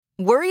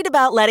Worried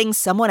about letting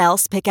someone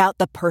else pick out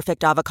the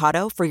perfect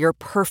avocado for your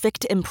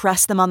perfect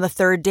impress them on the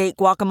third date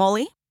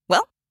guacamole?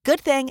 Well, good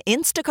thing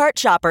Instacart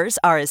shoppers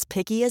are as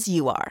picky as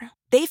you are.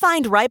 They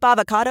find ripe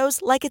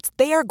avocados like it's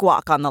their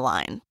guac on the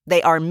line.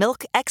 They are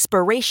milk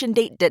expiration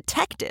date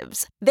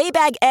detectives. They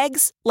bag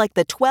eggs like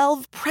the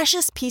 12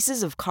 precious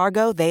pieces of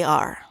cargo they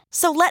are.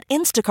 So let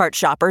Instacart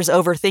shoppers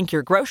overthink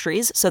your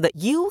groceries so that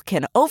you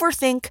can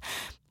overthink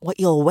what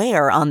you'll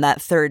wear on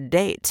that third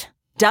date.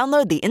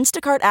 Download the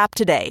Instacart app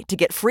today to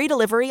get free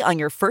delivery on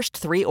your first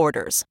 3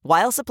 orders,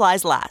 while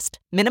supplies last.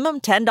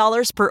 Minimum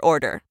 $10 per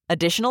order.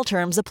 Additional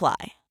terms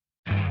apply.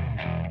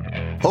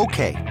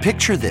 Okay,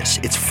 picture this.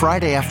 It's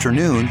Friday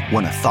afternoon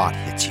when a thought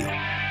hits you.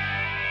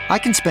 I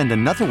can spend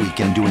another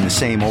weekend doing the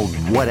same old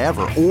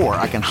whatever, or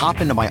I can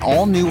hop into my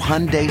all-new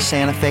Hyundai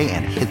Santa Fe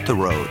and hit the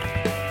road.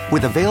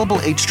 With available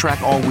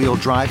H-Track all-wheel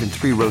drive and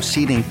 3-row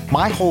seating,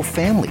 my whole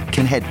family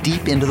can head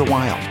deep into the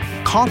wild.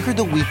 Conquer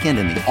the weekend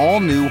in the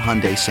all-new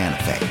Hyundai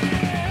Santa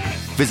Fe.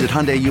 Visit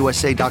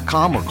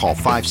HyundaiUSA.com or call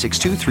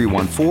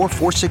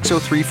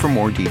 562-314-4603 for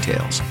more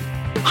details.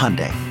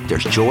 Hyundai,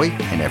 there's joy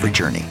in every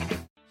journey.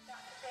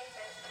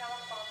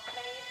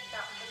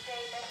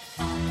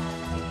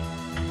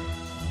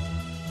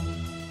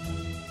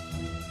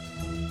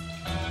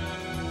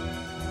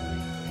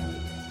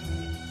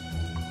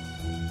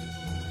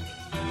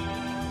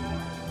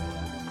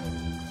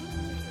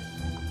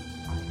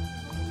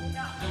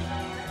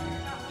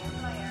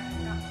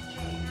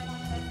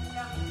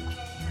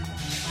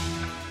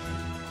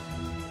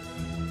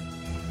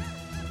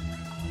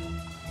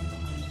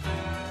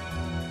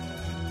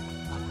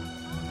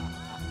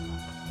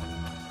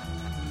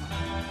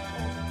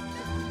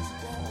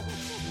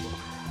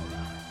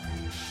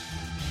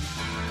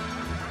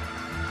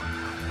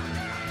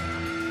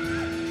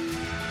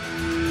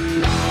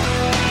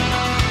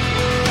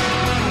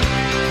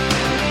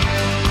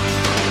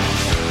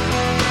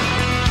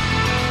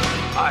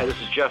 Hi,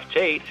 this is Jeff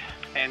Tate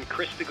and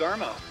Chris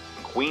DeGarmo.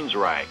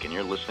 Queensryche, and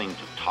you're listening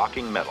to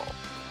Talking Metal.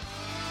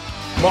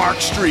 Mark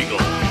Striegel,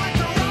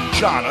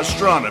 John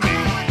Astronomy.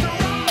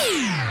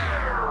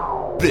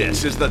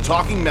 This is the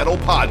Talking Metal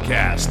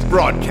Podcast,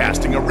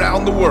 broadcasting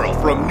around the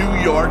world from New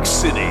York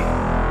City.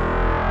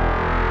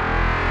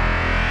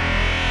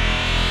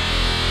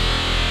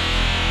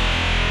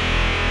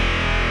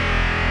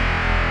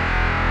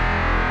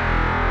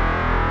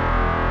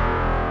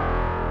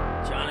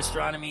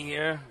 Astronomy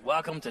here.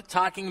 Welcome to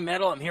Talking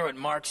Metal. I'm here with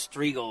Mark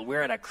Striegel.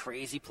 We're at a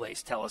crazy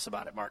place. Tell us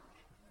about it, Mark.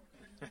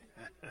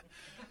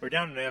 We're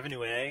down on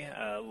Avenue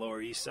A,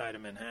 Lower East Side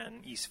of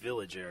Manhattan, East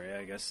Village area,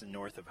 I guess,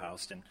 north of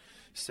Houston.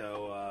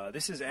 So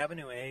this is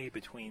Avenue A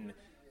between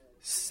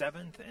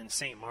 7th and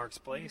St. Mark's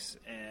Place,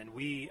 and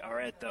we are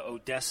at the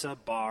Odessa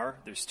Bar.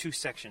 There's 2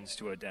 sections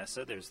to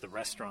Odessa. There's the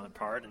restaurant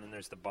part, and then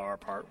there's the bar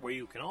part, where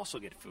you can also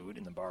get food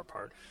in the bar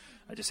part.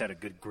 I just had a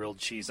good grilled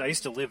cheese. I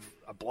used to live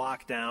a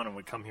block down and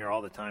would come here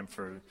all the time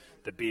for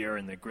the beer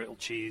and the grilled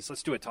cheese.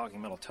 Let's do a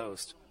Talking Metal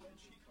toast.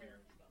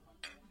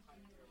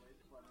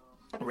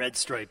 Red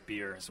Stripe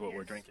beer is what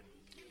we're drinking.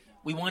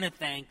 We want to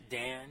thank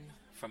Dan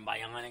from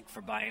Bionic for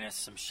buying us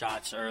some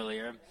shots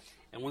earlier.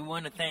 And we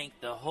want to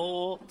thank the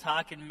whole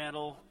Talking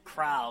Metal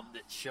crowd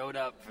that showed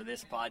up for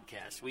this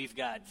podcast. We've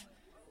got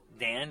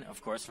Dan,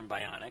 of course, from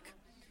Bionic.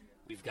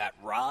 We've got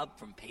Rob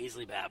from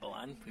Paisley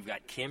Babylon. We've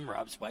got Kim,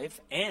 Rob's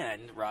wife,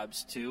 and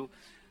Rob's 2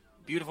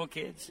 beautiful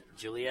kids,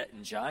 Juliet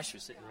and Josh,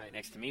 who's sitting right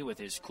next to me with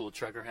his cool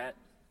trucker hat.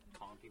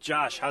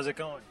 Josh, how's it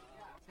going?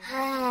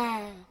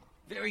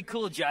 Very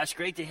cool, Josh.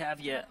 Great to have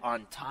you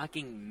on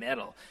Talking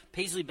Metal.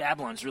 Paisley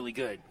Babylon's really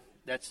good.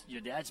 That's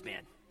your dad's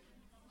band.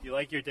 You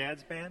like your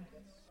dad's band?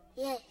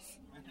 Yes.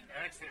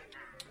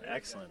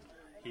 Excellent.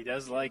 He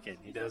does like it.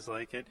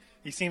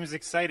 He seems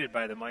excited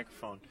by the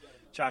microphone.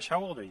 Josh,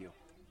 how old are you?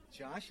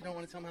 Josh, you don't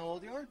want to tell me how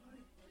old you are?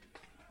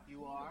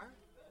 You are?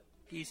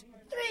 He's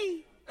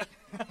 3.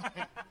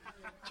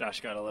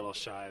 Josh got a little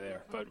shy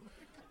there, but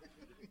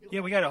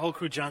yeah, we got a whole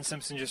crew. John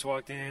Simpson just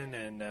walked in,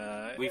 and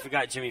we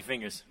forgot Jimmy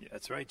Fingers. Yeah,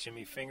 that's right,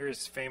 Jimmy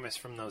Fingers, famous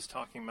from those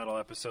Talking Metal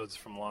episodes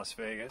from Las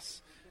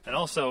Vegas, and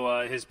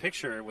also his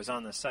picture was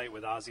on the site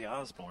with Ozzy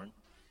Osbourne.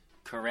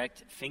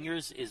 Correct.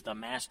 Fingers is the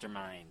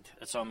mastermind.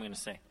 That's all I'm going to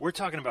say. We're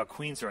talking about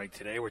Queensryche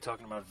today. We're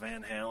talking about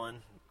Van Halen,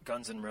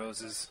 Guns N'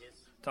 Roses. Yes.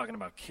 Talking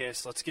about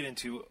Kiss. Let's get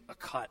into a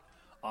cut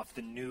off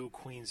the new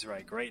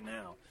Queensryche right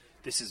now.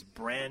 This is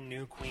brand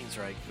new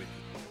Queensryche with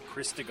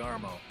Chris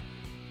DeGarmo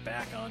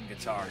back on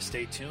guitar.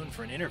 Stay tuned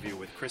for an interview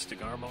with Chris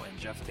DeGarmo and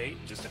Jeff Tate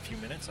in just a few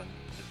minutes on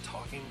the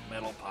Talking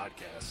Metal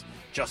Podcast,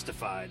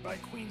 Justified by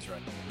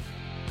Queensryche.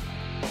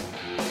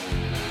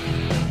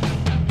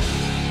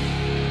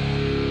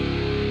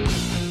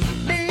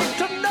 Need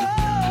to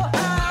know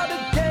how to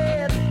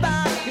get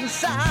back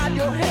inside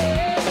your head.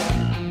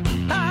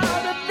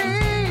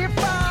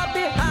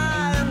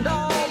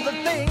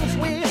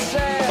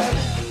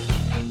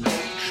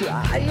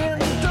 Trying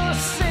to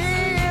see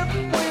if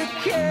we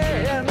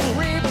can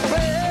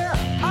repair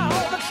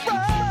all the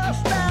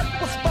trust that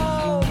was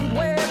formed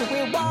when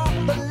we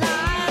walked the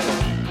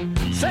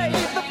line.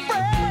 Save the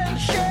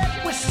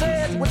friendship we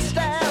said would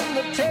stand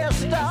the test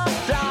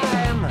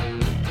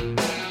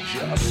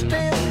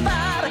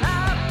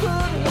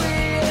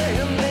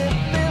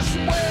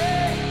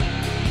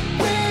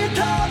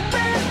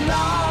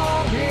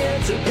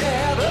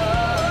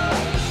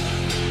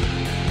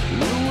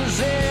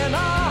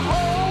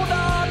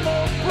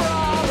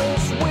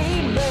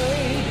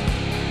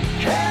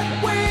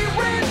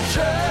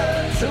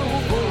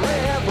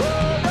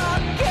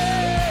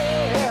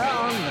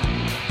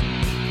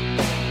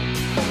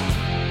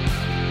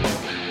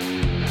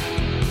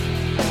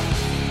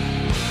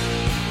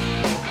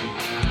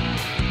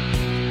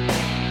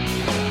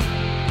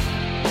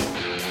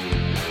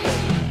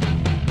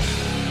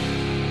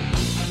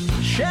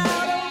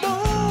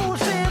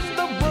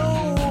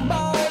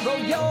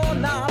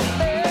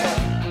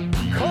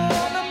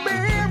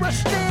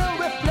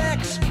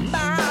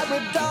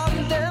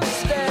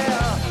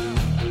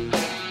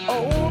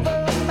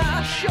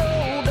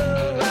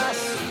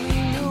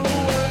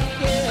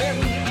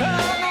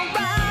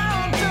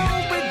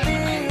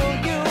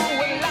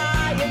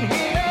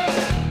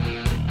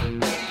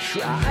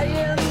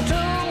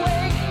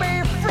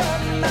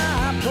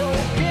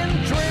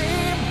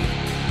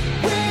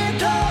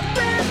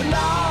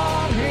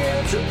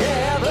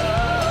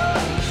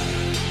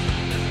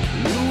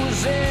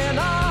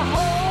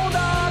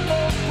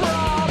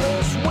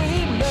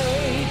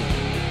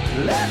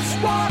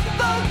walk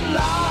the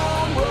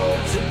long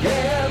road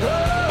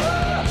together.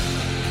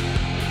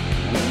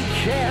 We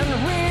can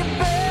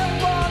rebuild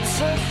once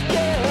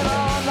again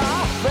on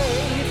our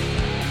faith.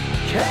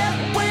 Can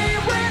we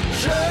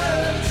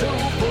return to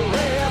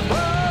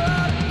forever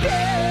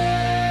again?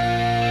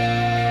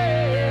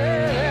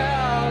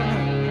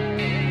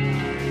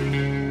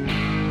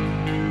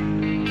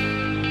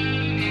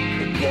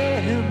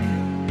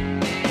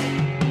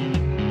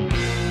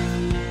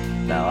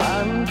 Now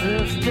I'm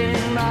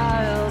drifting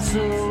miles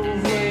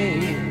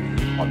away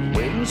on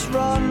wings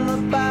run the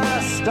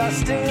past I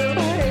still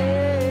have.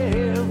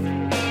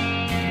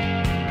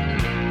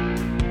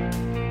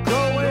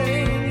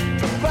 Going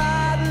to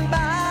find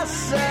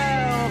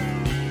myself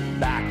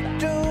back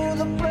to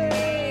the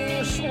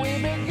place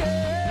we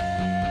began.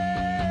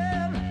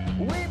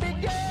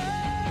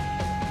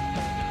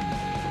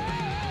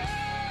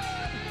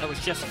 That was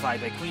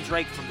Justified by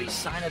Queensryche from the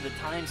Sign of the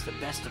Times, the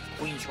Best of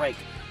Queensryche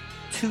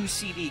 2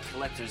 CD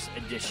Collector's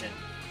Edition.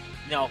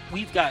 Now,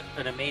 we've got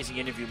an amazing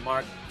interview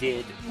Mark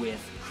did with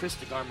Chris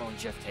DeGarmo and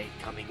Jeff Tate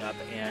coming up,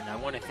 and I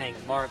want to thank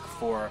Mark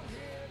for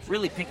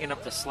really picking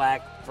up the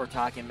slack for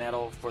Talking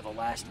Metal for the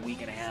last week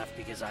and a half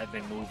because I've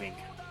been moving.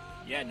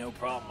 Yeah, no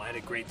problem. I had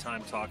a great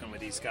time talking with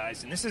these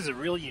guys. And this is a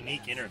real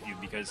unique interview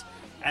because,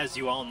 as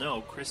you all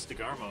know, Chris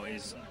DeGarmo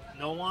is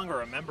no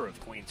longer a member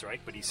of Queensryche,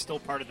 but he's still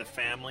part of the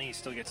family. He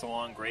still gets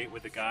along great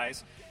with the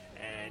guys.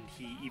 And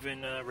he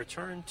even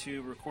returned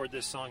to record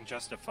this song,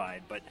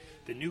 Justified. But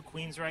the new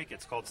Queensryche,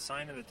 it's called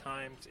Sign of the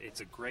Times. It's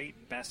a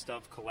great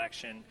best-of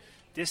collection.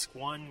 Disc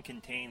 1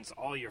 contains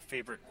all your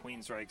favorite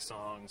Queensryche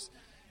songs.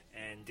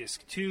 And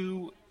Disc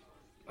 2,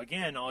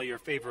 again, all your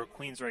favorite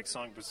Queensryche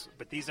songs.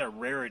 But these are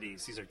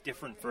rarities. These are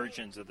different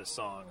versions of the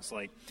songs.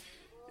 Like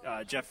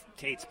Jeff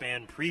Tate's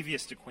band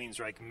previous to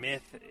Queensryche,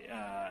 Myth,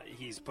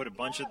 he's put a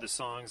bunch of the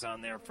songs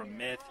on there from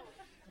Myth.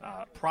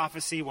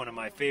 Prophecy, one of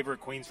my favorite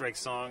Queensryche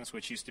songs,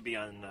 which used to be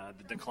on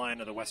the Decline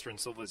of the Western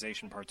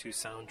Civilization Part 2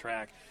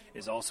 soundtrack,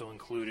 is also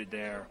included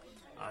there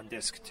on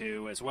Disc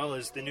 2, as well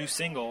as the new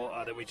single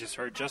that we just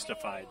heard,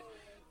 Justified.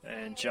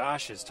 And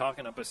Josh is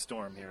talking up a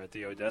storm here at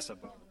the Odessa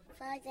Bar.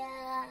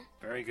 Father.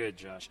 Very good,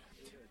 Josh.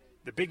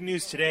 The big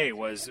news today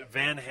was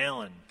Van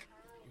Halen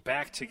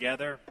back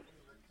together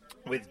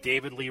with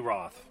David Lee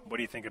Roth. What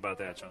do you think about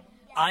that, John?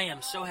 I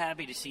am so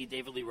happy to see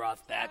David Lee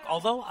Roth back.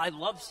 Although I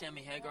love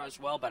Sammy Hagar as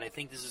well, but I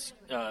think this is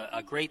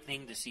a great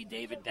thing to see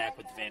David back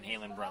with the Van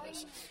Halen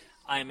brothers.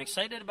 I am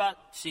excited about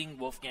seeing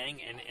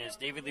Wolfgang, and as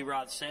David Lee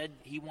Roth said,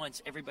 he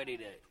wants everybody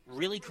to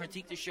really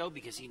critique the show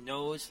because he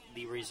knows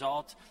the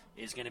result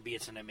is going to be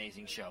it's an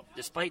amazing show,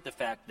 despite the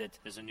fact that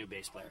there's a new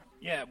bass player.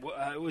 Yeah,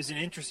 it was an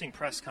interesting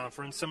press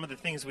conference. Some of the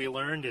things we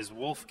learned is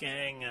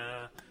Wolfgang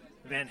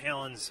Van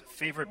Halen's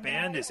favorite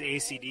band is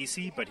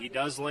AC/DC, but he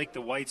does like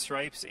the White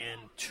Stripes and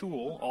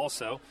Tool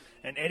also.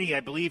 And Eddie, I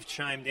believe,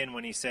 chimed in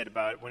when he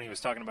was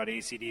talking about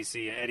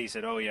AC/DC. Eddie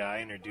said, "Oh yeah, I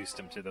introduced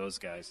him to those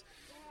guys."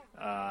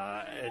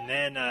 And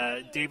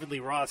then David Lee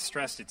Roth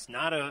stressed it's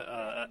not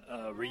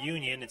a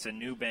reunion; it's a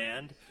new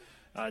band.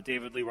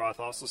 David Lee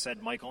Roth also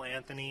said Michael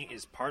Anthony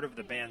is part of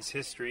the band's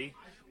history,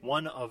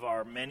 one of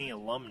our many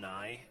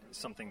alumni.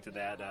 Something to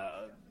that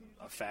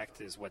effect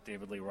is what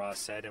David Lee Roth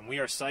said. And we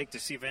are psyched to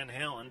see Van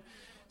Halen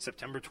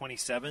September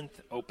 27th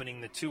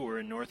opening the tour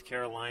in North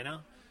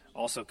Carolina,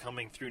 also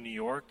coming through New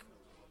York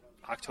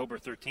October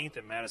 13th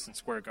at Madison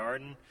Square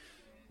Garden.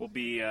 We'll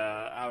be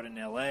out in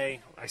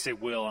L.A. I say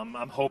will. I'm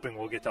hoping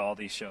we'll get to all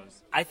these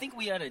shows. I think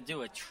we ought to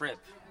do a trip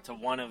to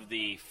one of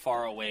the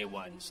faraway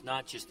ones,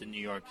 not just the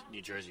New York,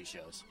 New Jersey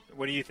shows.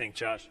 What do you think,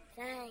 Josh?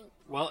 Thanks.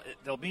 Well,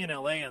 they'll be in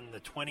L.A. on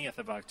the 20th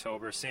of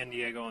October, San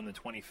Diego on the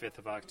 25th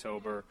of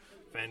October,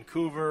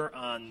 Vancouver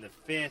on the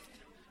 5th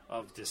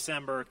of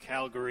December,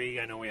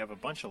 Calgary. I know we have a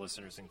bunch of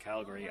listeners in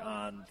Calgary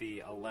on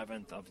the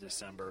 11th of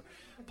December,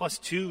 plus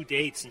 2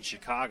 dates in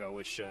Chicago,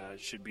 which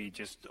should be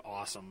just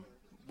awesome.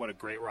 What a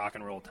great rock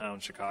and roll town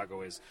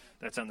Chicago is.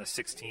 That's on the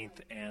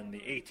 16th and the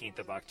 18th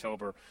of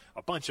October.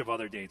 A bunch of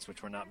other dates,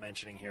 which we're not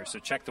mentioning here. So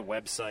check the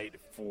website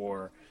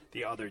for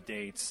the other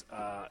dates.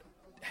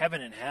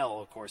 Heaven and Hell,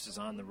 of course, is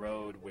on the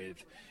road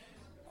with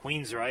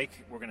Queensryche.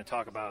 We're going to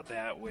talk about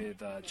that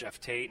with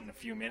Jeff Tate in a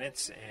few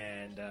minutes.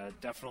 And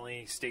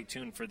definitely stay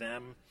tuned for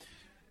them.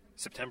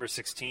 September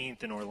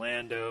 16th in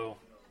Orlando.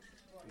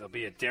 They'll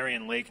be at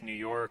Darien Lake, New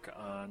York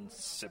on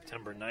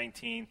September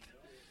 19th.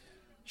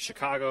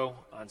 Chicago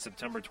on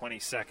September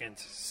 22nd,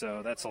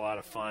 so that's a lot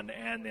of fun.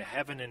 And the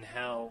Heaven and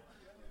Hell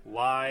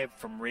live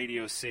from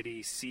Radio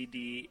City,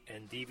 CD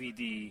and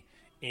DVD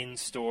in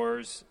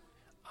stores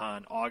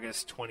on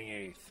August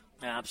 28th.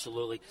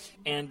 Absolutely.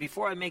 And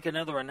before I make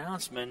another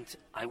announcement,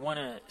 I want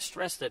to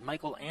stress that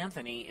Michael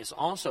Anthony is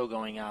also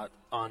going out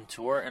on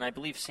tour, and I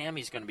believe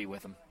Sammy's going to be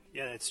with him.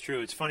 Yeah, that's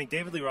true. It's funny.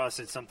 David Lee Roth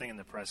said something in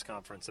the press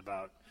conference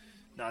about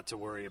not to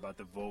worry about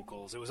the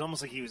vocals. It was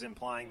almost like he was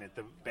implying that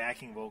the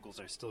backing vocals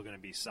are still going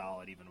to be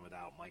solid even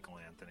without Michael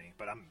Anthony.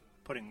 But I'm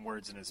putting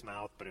words in his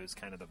mouth, but it was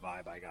kind of the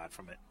vibe I got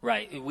from it.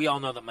 Right. We all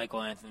know that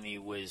Michael Anthony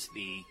was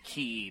the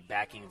key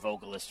backing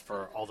vocalist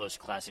for all those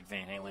classic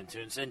Van Halen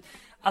tunes. And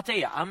I'll tell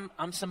you,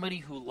 I'm somebody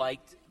who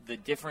liked the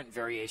different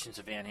variations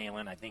of Van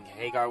Halen. I think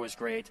Hagar was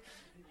great.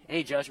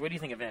 Hey, Josh, what do you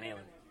think of Van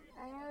Halen?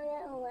 I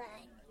don't know why.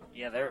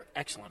 Yeah, they're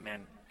excellent,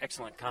 man.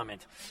 Excellent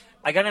comment.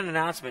 I got an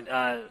announcement.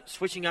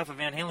 Switching off of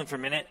Van Halen for a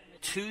minute.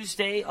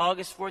 Tuesday,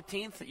 August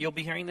 14th, you'll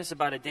be hearing this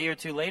about a day or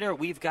two later.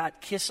 We've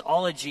got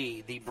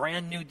Kissology, the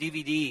brand new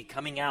DVD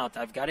coming out.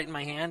 I've got it in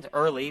my hand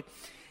early.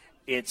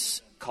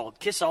 It's called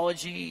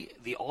Kissology,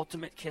 The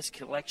Ultimate Kiss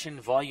Collection,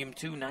 Volume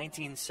 2,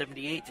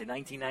 1978 to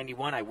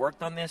 1991. I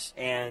worked on this,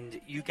 and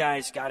you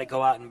guys got to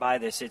go out and buy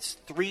this. It's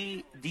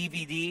 3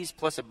 DVDs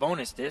plus a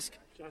bonus disc.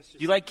 Do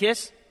you like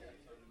Kiss?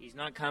 He's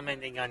not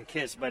commenting on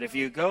Kiss, but if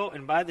you go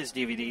and buy this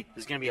DVD,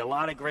 there's going to be a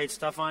lot of great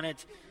stuff on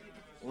it.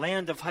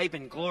 Land of Hype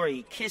and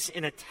Glory, Kiss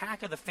in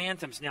Attack of the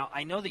Phantoms. Now,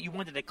 I know that you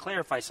wanted to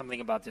clarify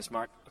something about this,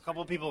 Mark. A couple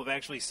of people have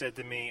actually said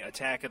to me,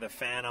 Attack of the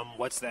Phantom,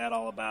 what's that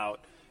all about?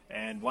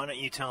 And why don't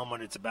you tell them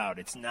what it's about?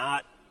 It's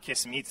not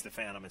Kiss Meets the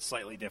Phantom. It's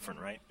slightly different,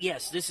 right?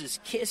 Yes, this is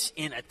Kiss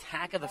in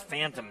Attack of the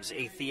Phantoms,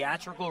 a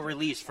theatrical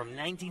release from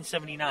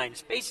 1979.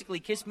 It's basically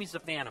Kiss Meets the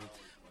Phantom,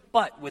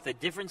 but with a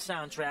different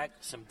soundtrack,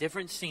 some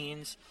different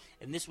scenes,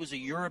 and this was a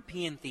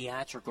European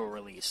theatrical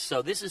release.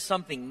 So this is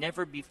something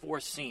never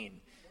before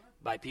seen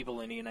by people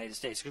in the United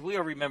States. Because we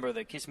all remember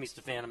the Kiss Meets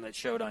the Phantom that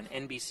showed on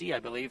NBC, I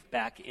believe,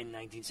 back in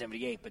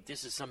 1978. But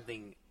this is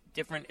something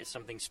different. It's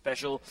something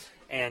special.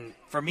 And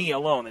for me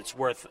alone, it's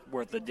worth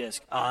the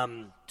disc.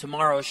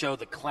 Tomorrow Show,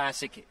 the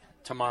classic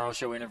Tomorrow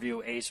Show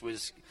interview, Ace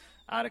was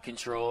out of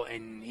control,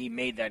 and he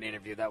made that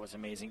interview. That was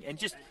amazing. And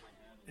just...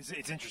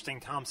 It's interesting.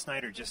 Tom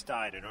Snyder just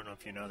died. I don't know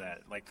if you know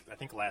that. I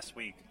think last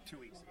week, 2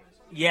 weeks ago.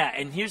 Yeah,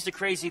 and here's the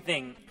crazy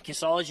thing.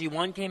 Kissology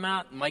 1 came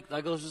out. Mike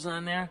Douglas was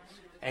on there.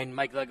 And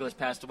Mike Douglas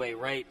passed away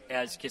right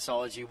as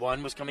Kissology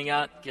 1 was coming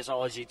out.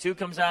 Kissology 2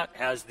 comes out,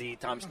 has the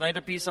Tom Snyder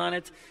piece on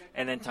it,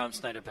 and then Tom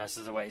Snyder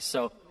passes away.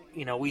 So,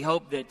 we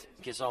hope that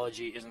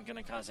Kissology isn't going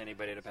to cause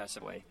anybody to pass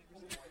away.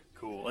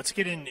 Cool. Let's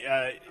get in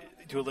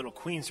to a little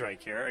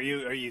Queensryche here. Are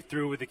you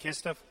through with the Kiss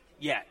stuff?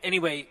 Yeah.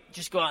 Anyway,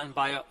 just go out and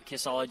buy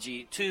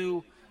Kissology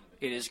 2.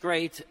 It is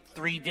great.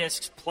 3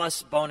 discs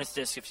plus bonus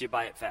discs if you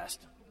buy it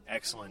fast.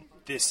 Excellent.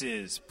 This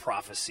is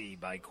Prophecy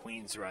by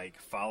Queensryche,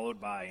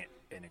 followed by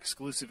an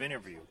exclusive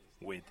interview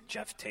with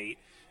Jeff Tate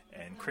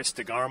and Chris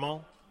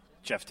DeGarmo.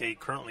 Jeff Tate,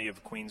 currently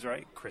of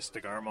Queensryche. Chris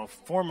DeGarmo,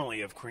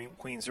 formerly of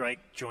Queensryche,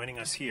 joining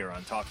us here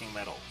on Talking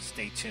Metal.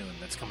 Stay tuned.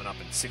 That's coming up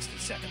in 60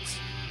 seconds.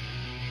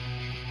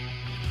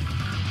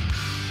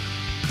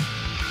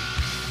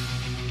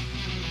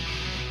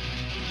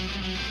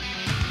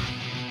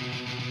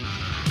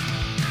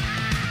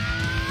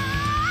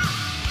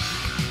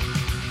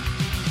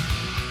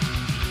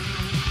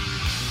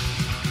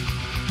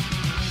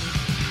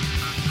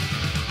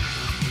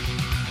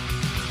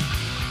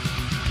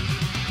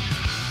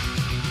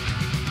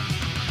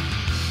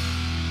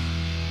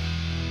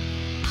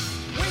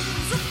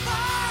 Wings of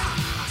fire,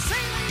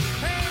 sailing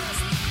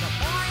past the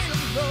point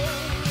of no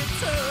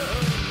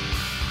return.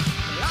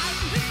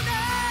 Lightning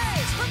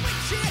days from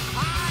which it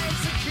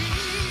hides the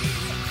key.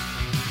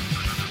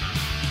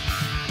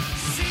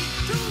 Seek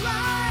to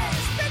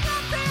rise, pick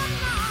up their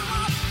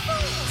knowledge,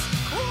 fools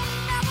who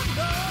never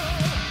know.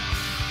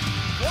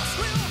 What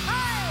will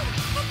hide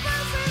the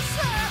faces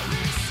that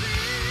we see?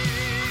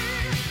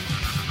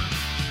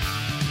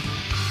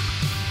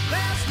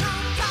 There's no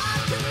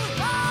time to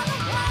run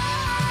away.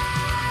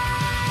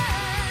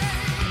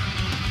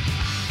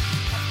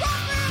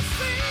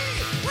 Prophecy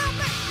will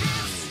make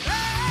it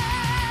stay.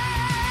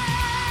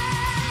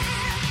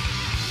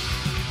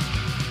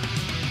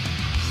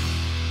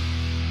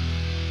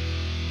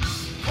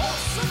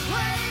 Force of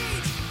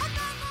rage,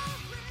 another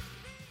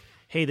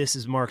Hey, this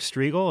is Mark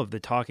Striegel of the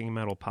Talking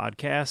Metal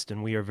Podcast,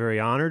 and we are very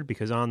honored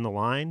because on the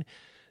line,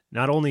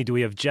 not only do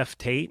we have Jeff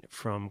Tate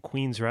from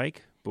Queensryche,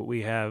 but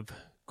we have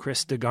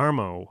Chris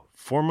DeGarmo,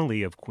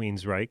 formerly of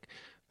Queensryche,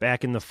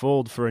 back in the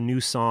fold for a new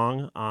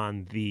song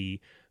on the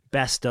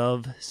Best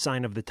of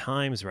Sign of the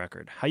Times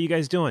record. How you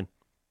guys doing?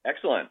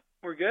 Excellent.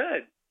 We're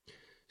good.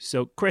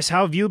 So, Chris,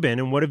 how have you been,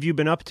 and what have you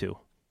been up to?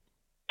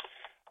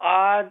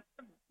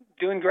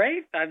 Doing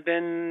great. I've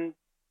been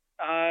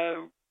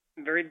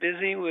very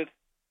busy with,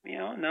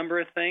 a number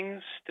of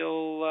things.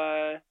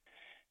 Still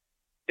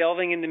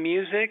delving into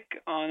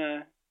music on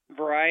a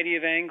variety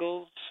of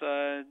angles.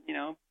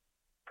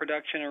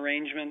 Production,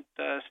 arrangement,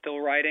 still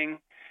writing.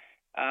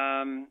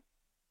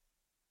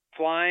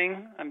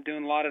 Flying. I'm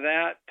doing a lot of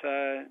that.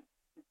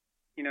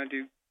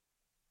 Do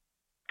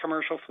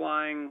commercial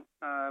flying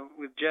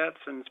with jets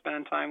and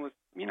spending time with,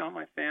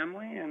 my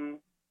family and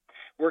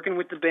working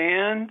with the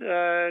band,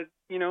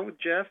 with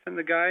Jeff and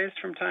the guys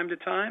from time to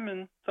time,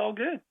 and it's all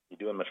good. You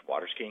doing much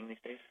water skiing these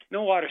days?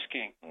 No water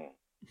skiing.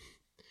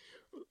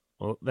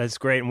 Well, that's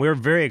great. And we're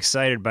very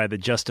excited by the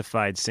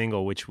Justified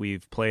single, which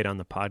we've played on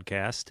the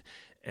podcast,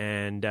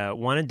 and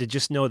wanted to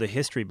just know the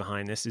history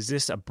behind this. Is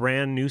this a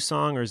brand new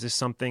song, or is this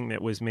something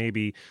that was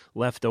maybe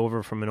left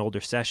over from an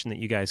older session that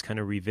you guys kind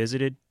of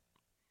revisited?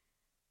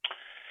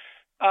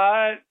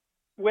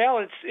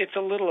 Well, it's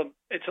a little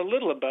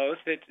of both.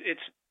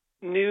 It's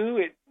new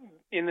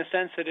in the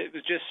sense that it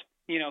was just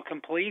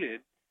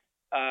completed.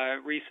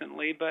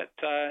 recently, but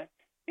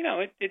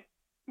it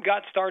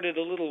got started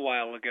a little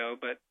while ago,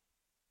 but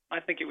I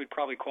think it would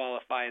probably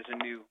qualify as a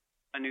new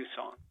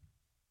song.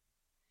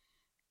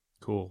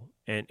 Cool.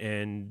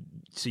 And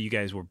so you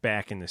guys were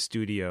back in the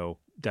studio,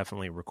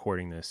 definitely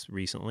recording this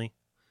recently?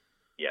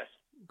 Yes.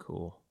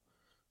 Cool.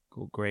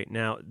 Great.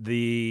 Now,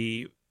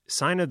 the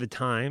Sign of the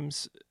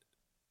Times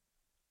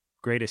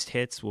greatest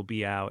hits will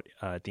be out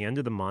at the end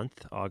of the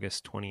month,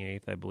 August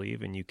 28th, I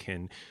believe, and you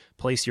can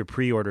place your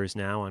pre-orders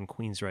now on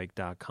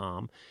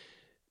Queensryche.com.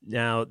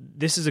 Now,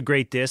 this is a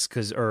great disc,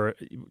 or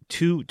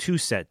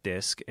two-set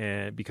disc,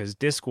 because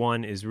disc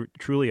one is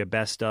truly a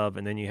best of,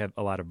 and then you have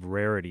a lot of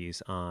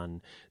rarities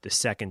on the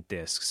second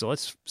disc. So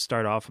let's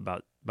start off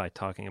by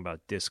talking about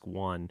disc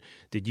one.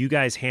 Did you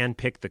guys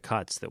handpick the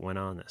cuts that went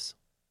on this?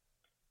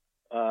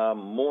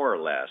 More or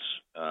less.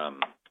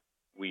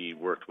 We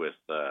worked with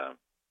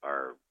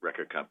our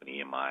record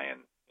company, EMI,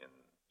 and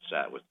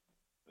sat with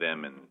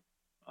them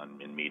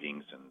in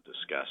meetings and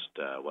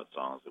discussed what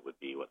songs it would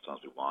be, what songs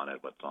we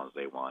wanted, what songs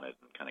they wanted,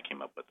 and kind of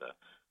came up with a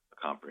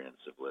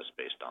comprehensive list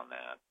based on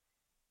that.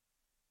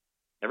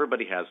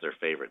 Everybody has their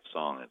favorite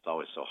song. It's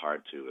always so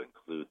hard to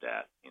include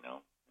that, in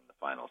the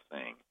final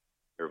thing.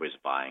 Everybody's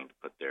vying to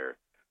put their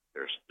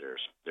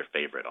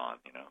favorite on,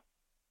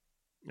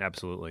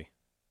 Absolutely.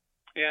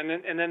 Yeah,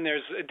 and then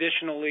there's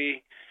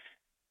additionally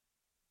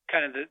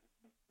kind of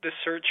the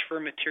search for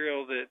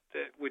material that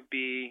would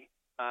be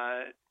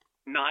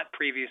not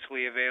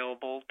previously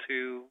available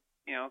to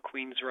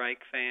Queensryche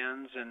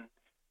fans, and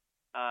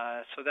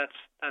so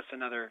that's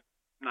another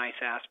nice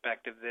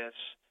aspect of this.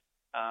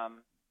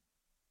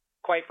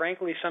 Quite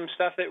frankly, some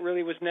stuff that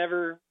really was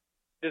never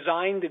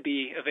designed to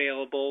be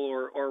available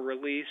or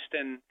released,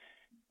 and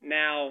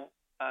now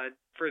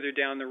further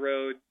down the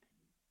road,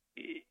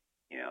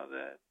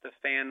 the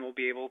fan will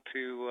be able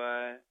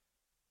to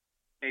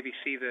maybe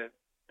see the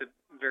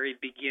very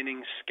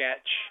beginning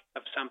sketch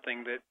of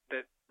something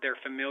that they're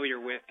familiar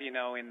with, in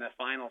the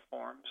final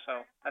form.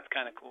 So that's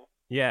kind of cool.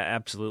 Yeah,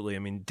 absolutely. I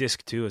mean,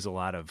 disc 2 has a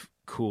lot of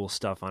cool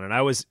stuff on it.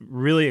 I was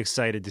really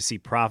excited to see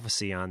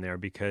Prophecy on there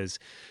because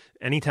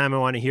anytime I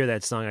want to hear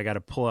that song, I got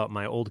to pull out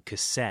my old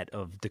cassette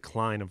of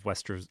Decline of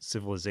Western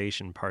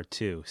Civilization Part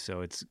 2.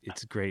 So it's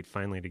great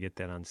finally to get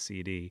that on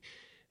CD.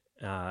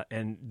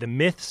 And the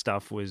Myth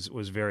stuff was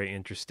very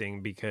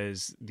interesting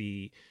because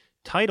the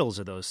titles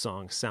of those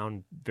songs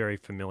sound very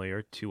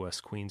familiar to us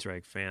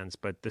Queensryche fans,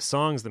 but the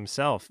songs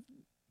themselves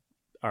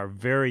are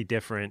very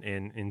different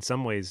and in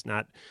some ways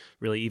not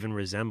really even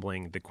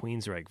resembling the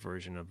Queensryche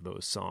version of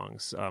those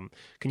songs.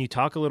 Can you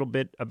talk a little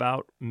bit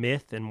about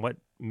Myth and what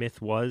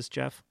Myth was,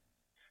 Jeff?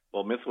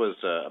 Well, Myth was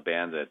a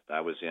band that I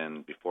was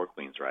in before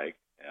Queensryche,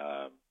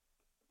 a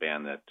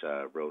band that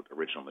wrote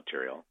original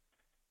material.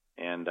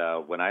 And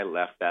when I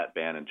left that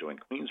band and joined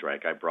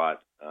Queensryche, I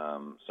brought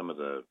some of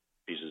the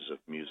pieces of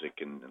music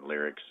and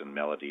lyrics and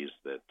melodies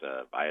that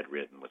I had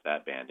written with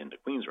that band into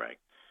Queensryche.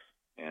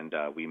 And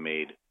we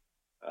made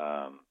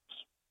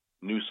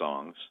new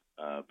songs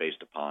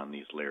based upon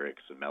these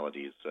lyrics and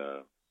melodies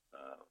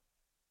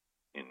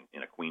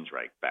in a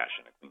Queensryche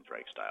fashion, a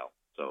Queensryche style.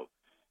 So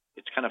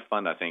it's kind of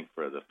fun, I think,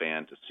 for the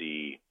fan to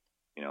see,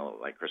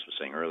 like Chris was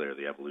saying earlier,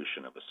 the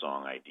evolution of a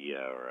song idea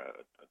or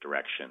a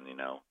direction,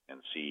 and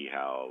see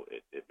how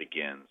it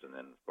begins and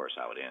then, of course,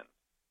 how it ends.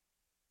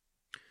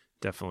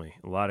 Definitely.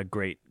 A lot of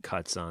great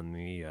cuts on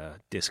the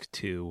disc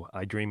 2.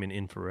 I Dream in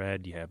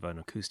Infrared, you have an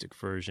acoustic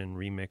version,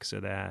 remix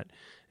of that.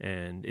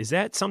 And is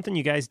that something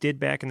you guys did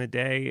back in the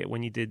day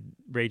when you did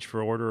Rage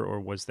for Order,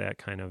 or was that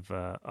kind of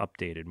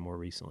updated more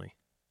recently?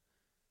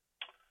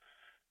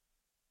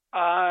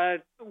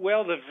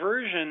 Well, the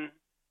version,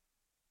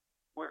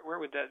 where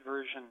would that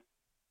version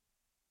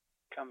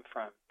come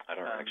from? I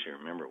don't actually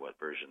remember what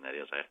version that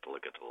is. I have to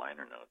look at the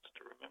liner notes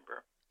to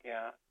remember.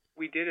 Yeah.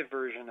 We did a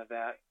version of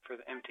that for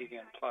the MTV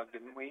Unplugged,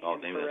 didn't we? Oh,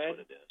 maybe that's what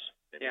it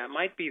is. It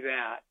might be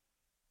that.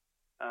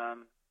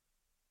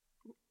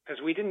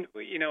 Because we didn't,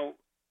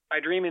 I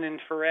Dream in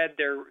Infrared,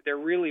 there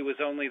really was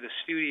only the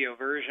studio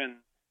version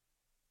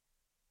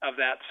of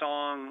that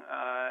song,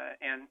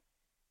 and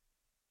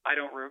I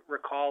don't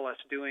recall us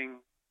doing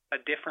a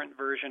different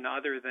version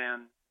other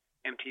than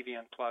MTV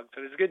Unplugged.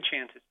 So there's a good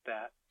chance it's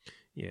that.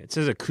 Yeah, it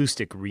says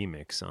acoustic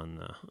remix on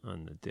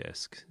the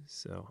disc,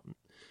 so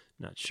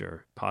not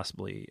sure.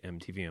 Possibly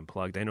MTV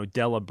Unplugged. I know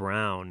Della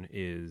Brown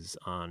is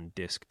on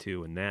disc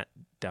 2, and that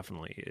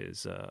definitely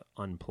is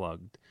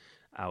unplugged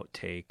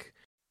outtake.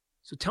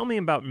 So tell me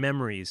about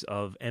memories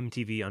of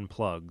MTV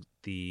Unplugged,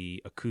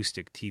 the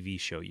acoustic TV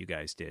show you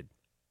guys did.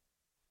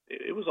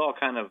 It was all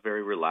kind of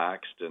very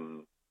relaxed,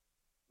 and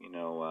it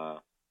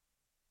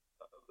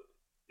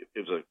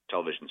was a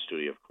television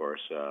studio, of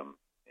course,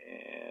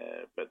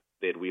 but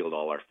they had wheeled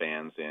all our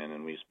fans in,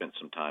 and we spent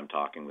some time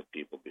talking with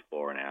people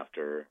before and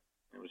after.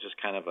 It was just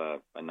kind of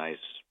a nice,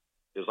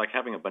 it was like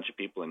having a bunch of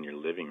people in your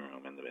living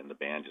room and the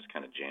band just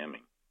kind of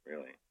jamming,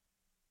 really.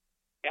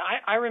 Yeah,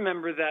 I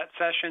remember that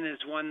session as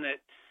one that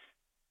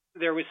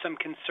there was some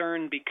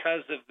concern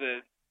because of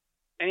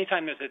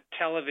anytime there's a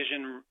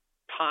television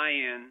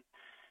tie-in,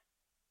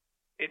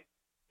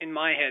 in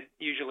my head,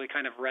 usually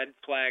kind of red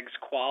flags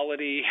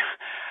quality.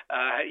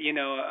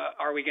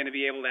 Are we going to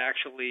be able to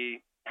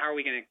actually, how are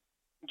we going to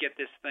get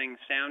this thing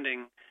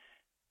sounding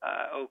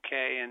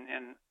okay?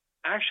 And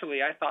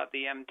actually, I thought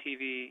the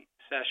MTV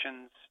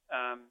sessions,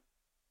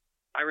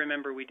 I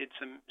remember we did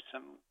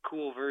some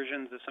cool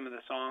versions of some of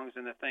the songs,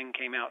 and the thing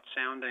came out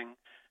sounding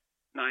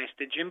nice.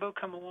 Did Jimbo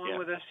come along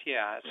with us?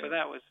 Yeah. So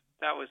that was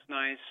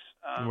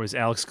nice. Was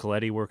Alex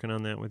Coletti working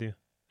on that with you?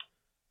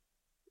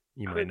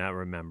 You might not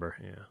remember.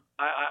 Yeah.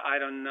 I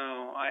don't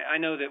know. I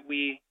know that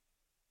we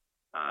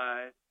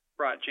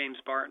brought James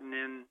Barton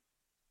in,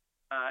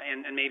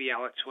 and maybe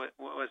Alex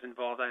was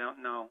involved. I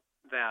don't know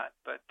that,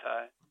 but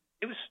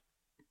it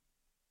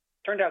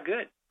turned out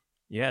good.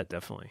 Yeah,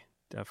 definitely.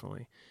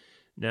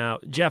 Now,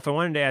 Jeff, I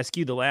wanted to ask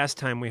you, the last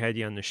time we had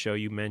you on the show,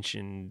 you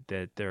mentioned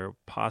that there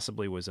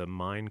possibly was a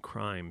Mind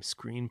Crime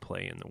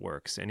screenplay in the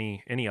works.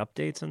 Any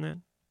updates on that?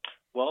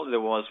 Well, there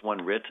was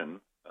one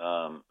written.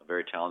 A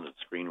very talented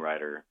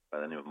screenwriter by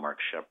the name of Mark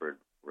Shepard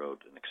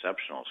wrote an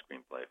exceptional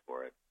screenplay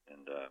for it.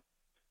 And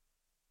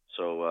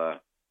so,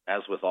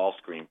 as with all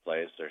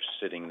screenplays, they're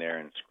sitting there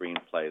in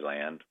screenplay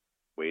land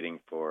waiting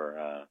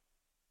for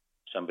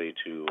somebody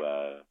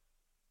to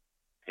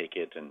take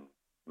it and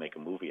make a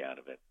movie out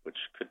of it, which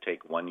could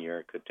take 1 year,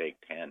 it could take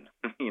 10.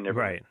 You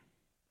never know.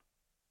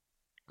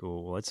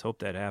 Cool. Well, let's hope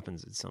that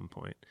happens at some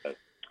point.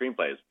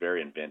 Screenplay is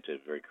very inventive,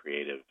 very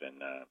creative,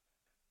 and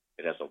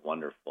it has a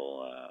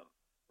wonderful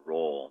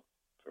role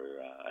for,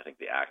 I think,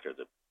 the actor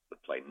that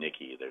would play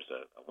Nicky. There's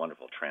a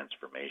wonderful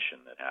transformation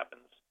that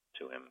happens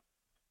to him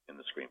in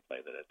the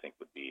screenplay that I think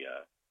would be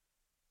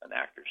an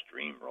actor's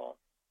dream role.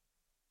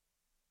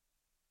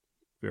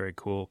 Very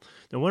cool.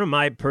 Now, one of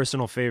my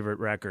personal favorite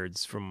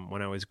records from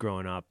when I was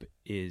growing up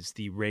is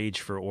the Rage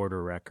for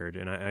Order record.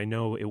 And I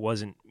know it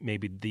wasn't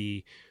maybe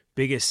the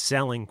biggest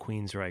selling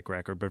Queensryche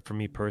record, but for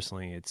me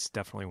personally, it's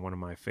definitely one of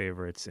my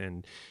favorites.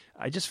 And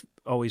I just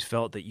always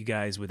felt that you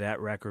guys with that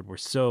record were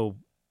so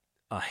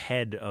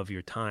ahead of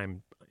your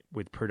time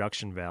with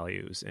production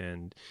values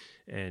and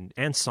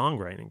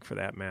songwriting for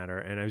that matter.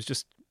 And I was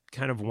just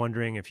kind of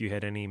wondering if you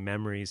had any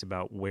memories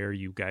about where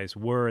you guys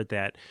were at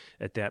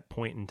that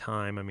point in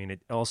time. I mean,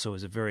 it also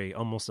is a very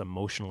almost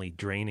emotionally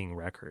draining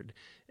record.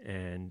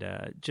 And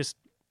just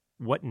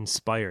what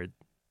inspired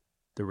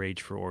the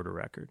Rage for Order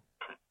record?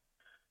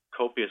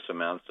 Copious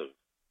amounts of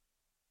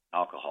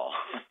alcohol.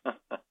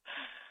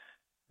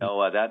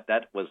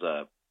 That was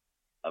a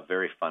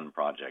very fun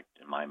project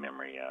in my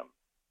memory.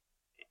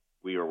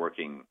 We were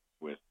working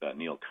with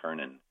Neil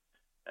Kernan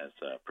as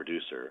a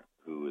producer,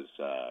 who is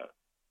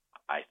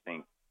I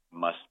think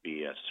must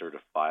be a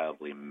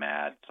certifiably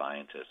mad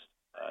scientist.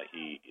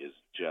 He is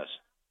just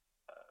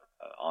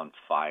on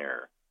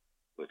fire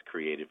with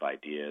creative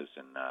ideas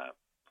and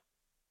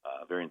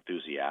very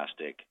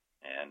enthusiastic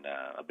and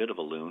a bit of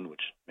a loon,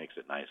 which makes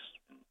it nice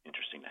and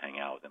interesting to hang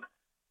out with him.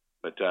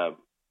 But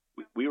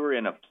we were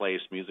in a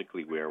place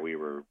musically where we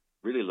were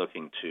really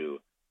looking to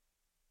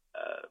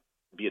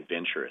be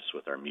adventurous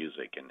with our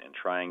music and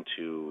trying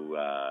to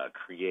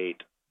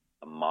create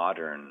a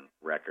modern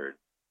record,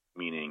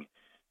 meaning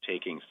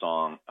taking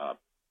sounds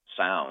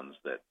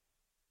that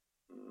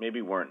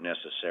maybe weren't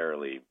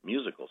necessarily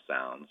musical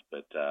sounds,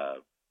 but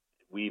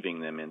weaving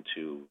them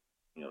into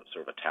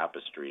sort of a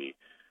tapestry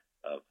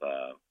of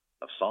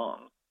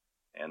songs.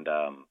 And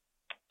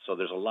so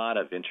there's a lot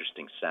of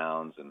interesting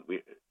sounds, and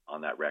we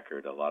on that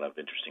record, a lot of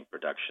interesting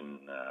production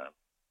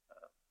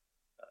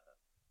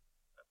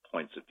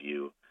points of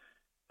view,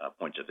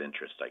 points of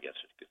interest, I guess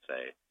you could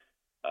say.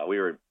 We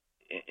were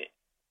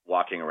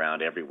walking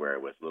around everywhere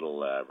with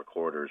little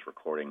recorders,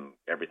 recording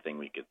everything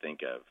we could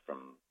think of,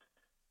 from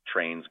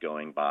trains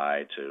going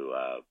by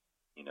to,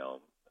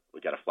 we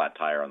got a flat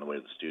tire on the way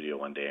to the studio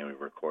one day, and we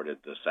recorded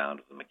the sound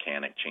of the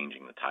mechanic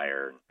changing the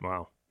tire.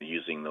 Wow.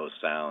 Using those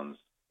sounds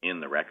in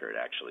the record,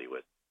 actually,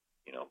 with,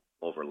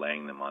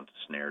 overlaying them onto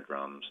snare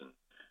drums and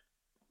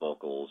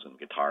vocals and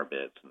guitar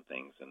bits and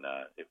things. And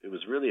it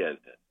was really an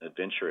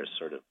adventurous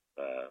sort of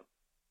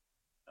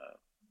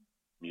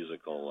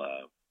musical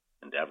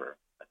endeavor,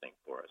 I think,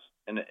 for us.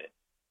 And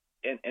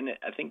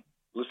I think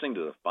listening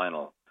to the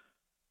final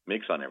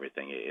mix on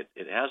everything,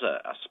 it has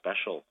a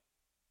special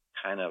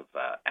kind of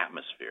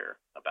atmosphere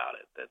about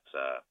it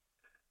that's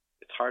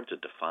it's hard to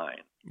define.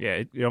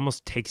 Yeah, it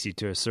almost takes you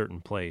to a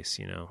certain place,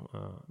 It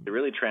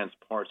really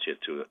transports you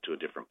to a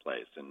different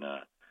place, and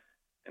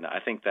I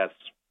think that's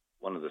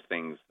one of the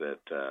things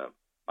that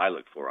I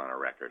look for on a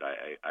record.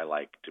 I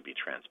like to be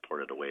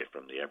transported away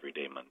from the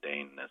everyday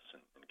mundaneness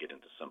and get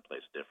into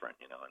someplace different,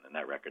 and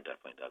that record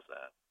definitely does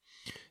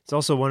that. It's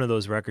also one of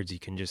those records you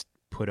can just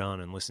put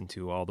on and listen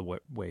to all the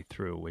way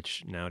through,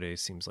 which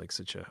nowadays seems like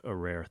such a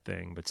rare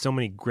thing. But so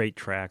many great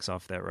tracks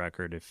off that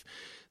record. If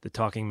the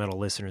Talking Metal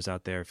listeners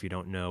out there, if you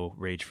don't know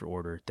Rage for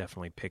Order,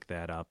 definitely pick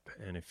that up.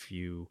 And if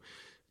you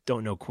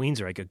don't know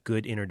Queensryche, a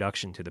good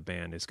introduction to the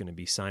band is going to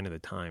be Sign of the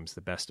Times,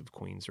 the best of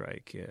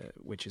Queensryche,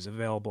 which is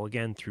available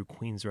again through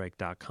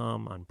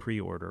Queensryche.com on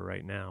pre-order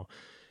right now.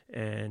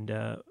 And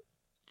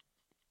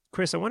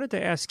Chris, I wanted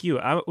to ask you,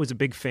 I was a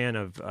big fan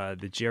of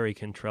the Jerry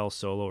Cantrell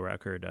solo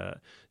record,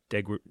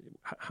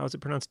 how's it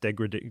pronounced?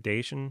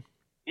 Degradation?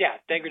 Yeah,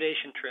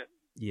 Degradation Trip.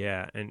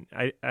 Yeah, and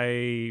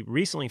I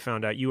recently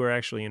found out you were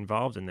actually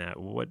involved in that.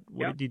 What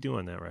did you do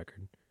on that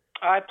record?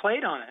 I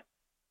played on it.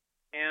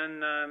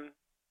 And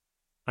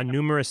on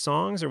numerous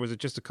songs, or was it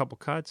just a couple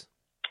cuts?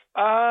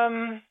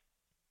 Well,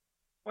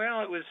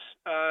 it was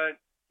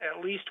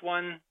at least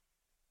one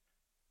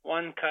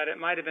cut. It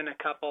might have been a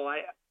couple.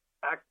 I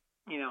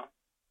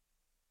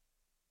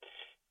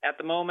at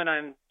the moment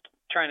I'm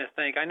trying to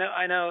think. I know.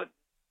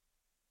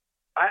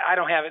 I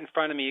don't have it in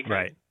front of me.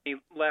 Right. He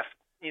left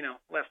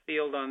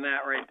field on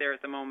that right there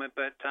at the moment.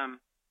 But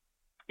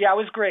yeah, it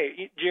was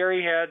great.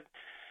 Jerry had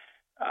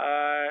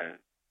a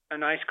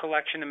nice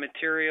collection of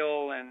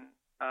material, and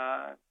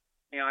I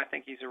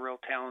think he's a real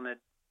talented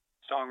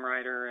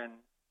songwriter. And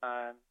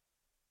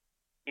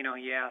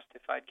he asked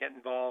if I'd get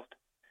involved,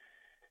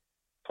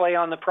 play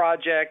on the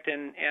project,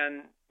 and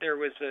there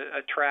was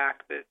a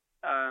track that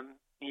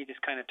he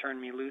just kind of turned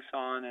me loose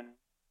on, and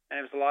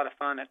it was a lot of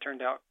fun. It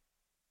turned out,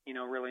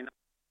 really nice.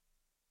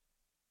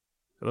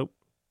 Hello?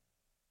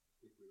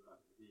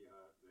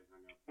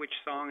 Which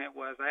song it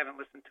was. I haven't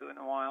listened to it in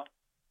a while.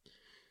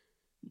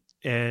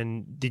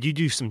 And did you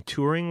do some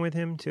touring with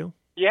him too?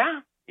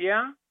 Yeah. He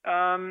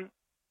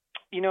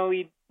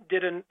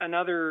did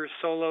another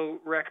solo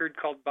record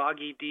called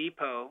Boggy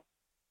Depot,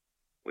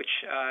 which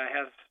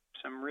has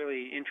some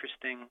really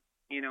interesting,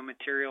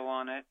 material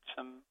on it.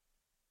 Some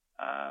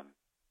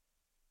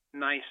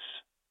nice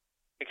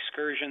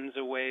excursions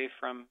away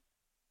from,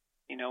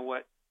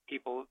 what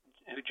people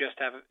who just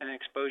have an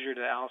exposure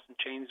to Alice in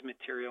Chains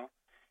material.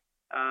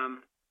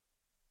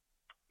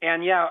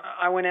 And yeah,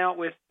 I went out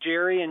with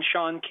Jerry and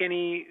Sean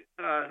Kinney,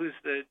 who's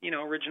the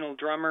original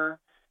drummer,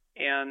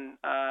 and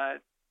a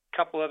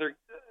couple other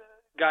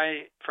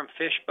guy from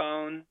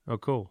Fishbone. Oh,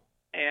 cool.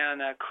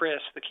 And Chris,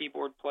 the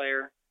keyboard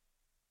player,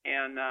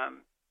 and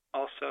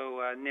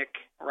also Nick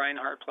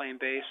Reinhardt playing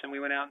bass. And we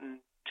went out and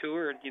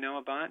toured,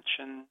 a bunch,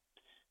 and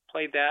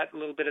played that, a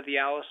little bit of the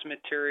Alice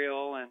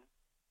material, and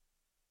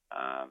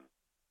it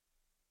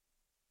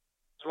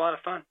was a lot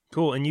of fun.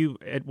 Cool. And you,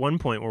 at one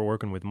point, were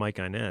working with Mike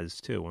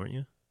Inez too, weren't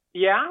you?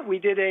 Yeah, we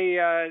did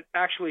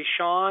actually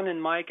Sean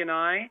and Mike and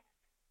I,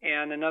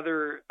 and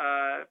another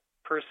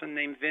person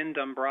named Vin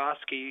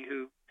Dombrowski,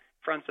 who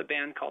fronts a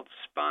band called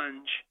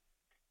Sponge,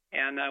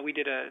 and we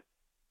did an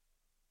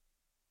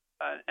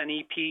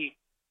EP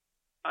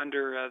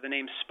under the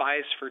name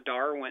Spies for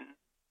Darwin,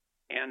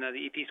 and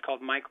the EP is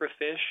called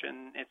Microfiche,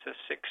 and it's a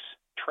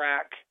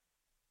 6-track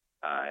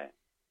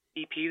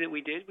EP that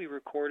we did. We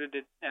recorded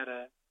it at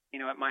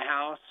my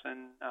house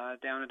and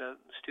down at a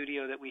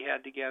studio that we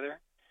had together.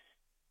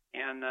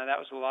 And that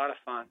was a lot of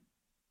fun.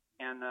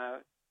 And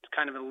it's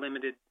kind of a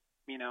limited,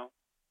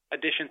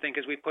 edition thing,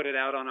 because we put it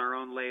out on our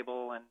own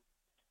label and,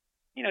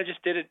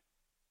 just did it,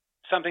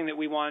 something that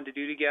we wanted to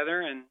do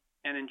together and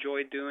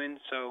enjoyed doing.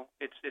 So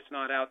it's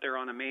not out there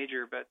on a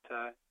major, but,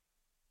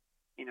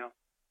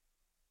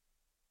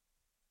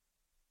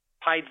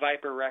 Pied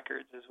Viper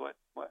Records is what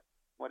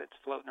it's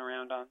floating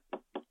around on.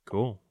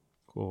 Cool.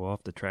 We'll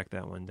have to track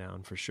that one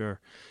down for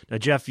sure. Now,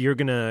 Jeff, you're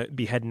going to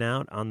be heading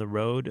out on the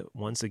road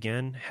once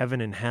again,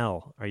 Heaven and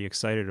Hell. Are you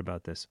excited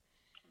about this?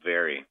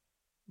 Very.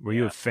 Were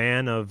you a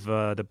fan of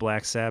the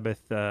Black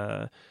Sabbath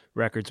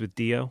records with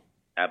Dio?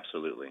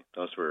 Absolutely.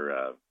 Those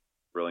were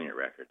brilliant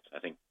records. I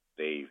think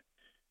they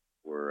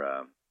were,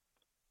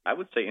 I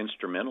would say,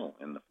 instrumental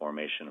in the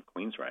formation of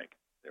Queensryche.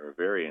 They were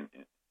very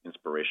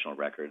inspirational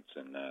records,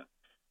 and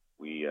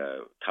we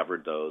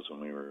covered those when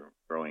we were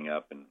growing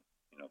up and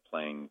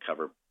playing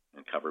cover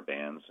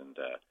bands, and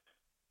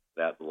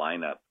that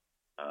lineup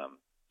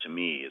to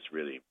me is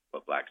really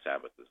what Black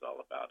Sabbath is all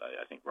about.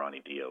 I think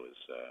Ronnie Dio is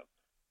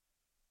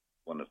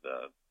one of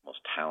the most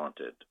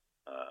talented,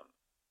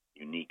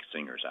 unique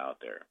singers out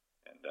there,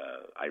 and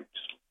I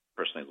just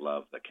personally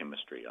love the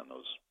chemistry on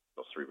those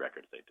 3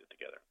 records they did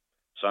together.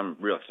 So I'm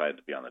real excited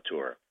to be on the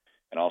tour,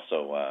 and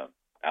also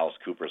Alice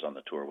Cooper's on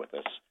the tour with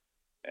us,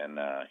 and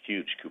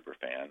huge Cooper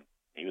fan.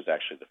 He was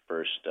actually the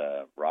first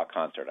rock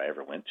concert I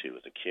ever went to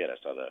as a kid. I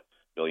saw the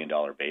 $1 Billion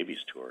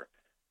Babies tour,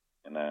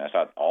 and I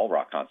thought all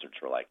rock concerts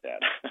were like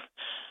that.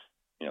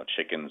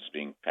 Chickens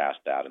being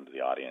passed out into the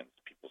audience,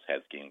 people's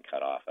heads getting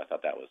cut off. I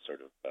thought that was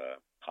sort of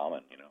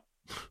common,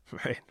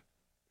 Right.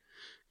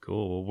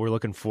 Cool. Well, we're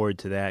looking forward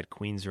to that.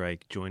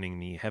 Queensryche joining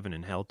the Heaven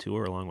and Hell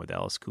tour along with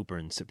Alice Cooper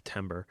in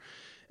September.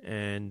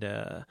 And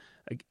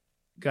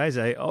guys,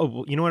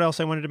 you know what else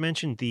I wanted to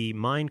mention? The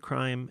Mind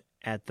Crime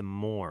at the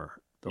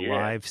Moor, the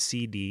live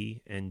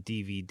CD and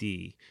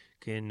DVD.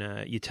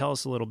 Can you tell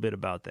us a little bit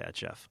about that,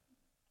 Jeff?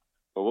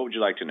 Well, what would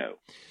you like to know?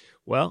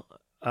 Well,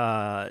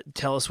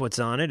 tell us what's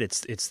on it.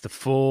 It's the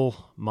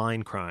full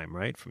Mind Crime,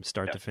 right, from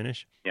start to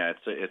finish? Yeah,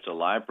 it's a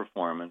live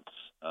performance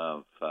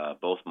of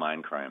both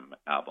Mind Crime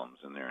albums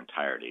in their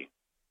entirety,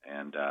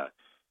 and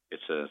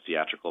it's a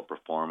theatrical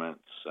performance.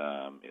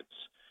 It's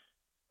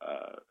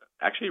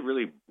actually a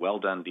really well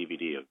done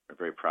DVD. I'm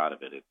very proud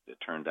of it. It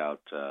turned out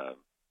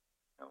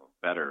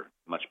better,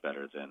 much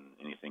better than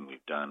anything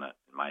we've done,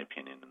 in my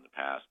opinion, in the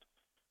past.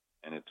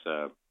 And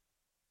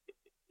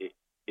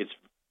it's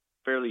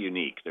fairly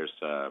unique. There's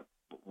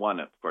one,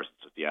 of course,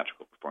 it's a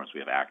theatrical performance.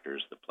 We have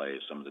actors that play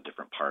some of the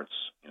different parts,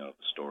 of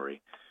the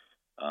story.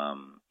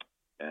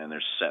 And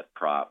there's set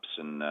props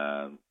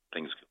and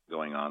things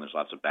going on. There's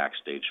lots of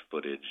backstage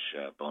footage,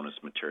 bonus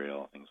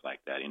material, things like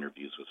that,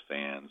 interviews with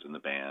fans and the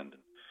band.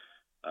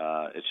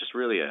 It's just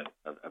really a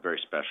very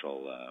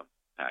special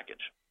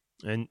package.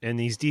 And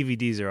these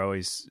DVDs are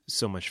always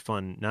so much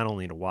fun, not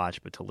only to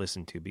watch, but to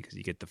listen to, because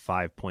you get the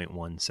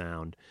 5.1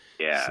 sound.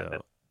 Yeah,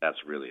 so, that's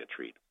really a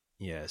treat.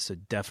 Yeah, so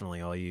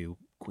definitely all you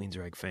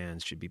Queensryche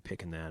fans should be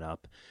picking that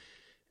up.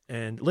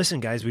 And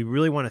listen, guys, we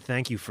really want to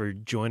thank you for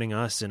joining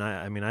us. And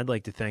I mean, I'd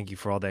like to thank you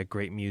for all that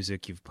great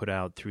music you've put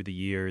out through the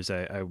years.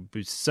 I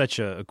was such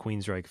a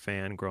Queensryche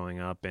fan growing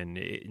up. And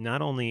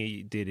not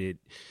only did it,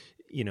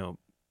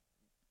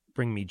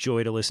 bring me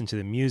joy to listen to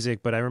the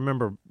music, but I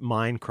remember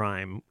Mind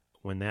Crime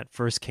when that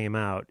first came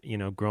out,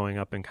 growing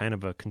up in kind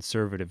of a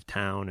conservative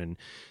town and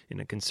in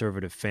a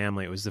conservative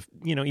family. It was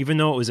even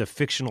though it was a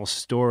fictional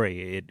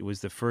story, it was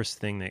the first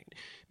thing that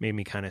made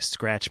me kind of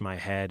scratch my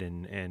head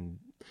and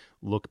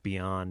look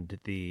beyond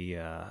the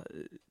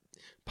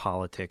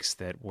politics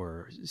that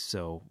were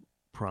so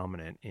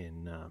prominent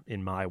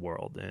in my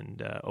world,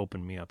 and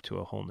opened me up to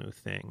a whole new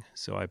thing.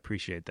 So I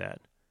appreciate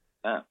that.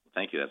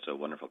 Thank you. That's a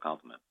wonderful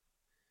compliment.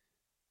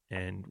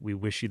 And we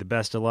wish you the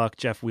best of luck.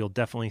 Jeff, we'll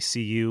definitely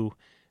see you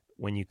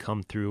when you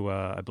come through,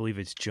 I believe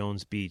it's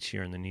Jones Beach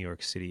here in the New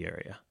York City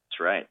area. That's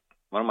right.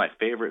 One of my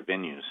favorite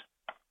venues.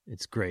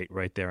 It's great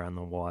right there on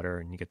the water,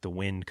 and you get the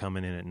wind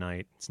coming in at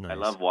night. It's nice. I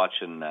love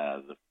watching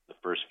the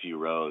first few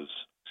rows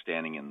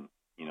standing in,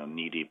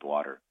 knee-deep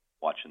water,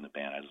 watching the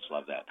band. I just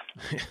love that.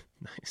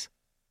 Nice.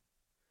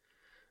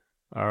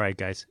 All right,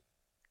 guys.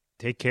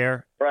 Take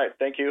care. All right.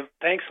 Thank you.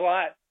 Thanks a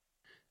lot.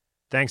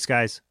 Thanks,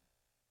 guys.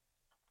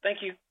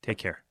 Thank you. Take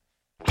care.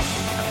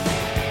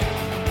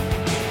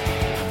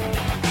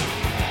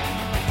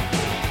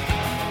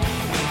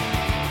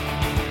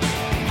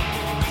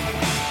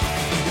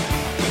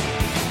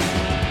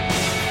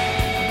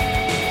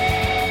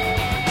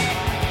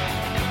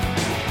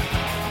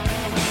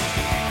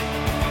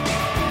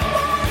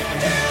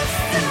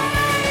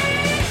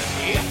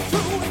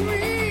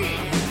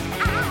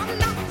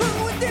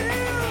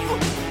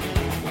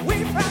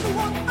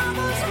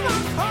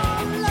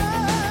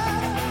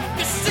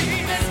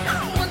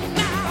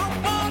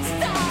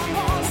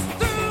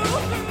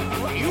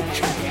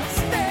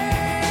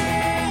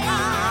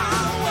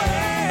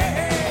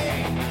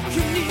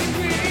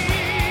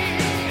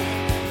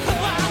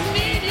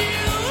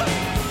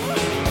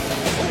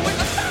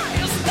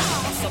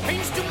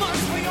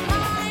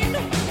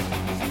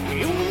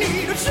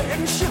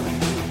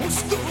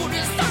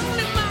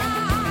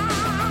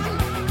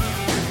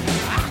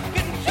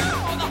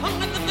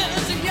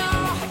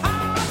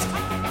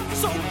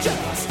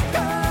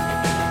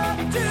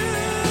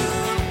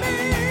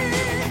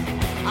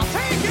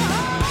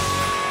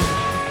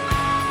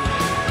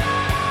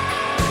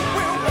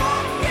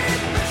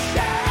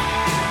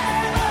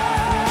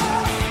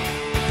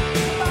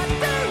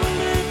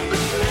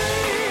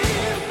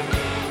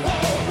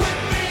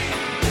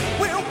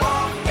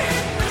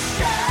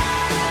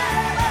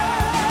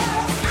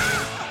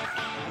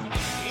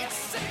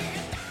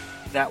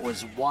 That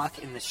was Walk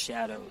in the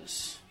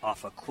Shadows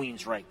off of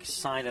Queensryche,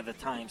 Sign of the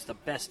Times, the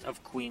best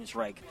of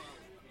Queensryche.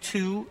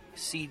 2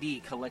 CD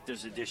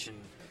collector's edition,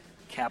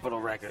 Capitol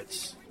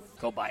Records.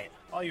 Go buy it.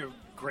 All your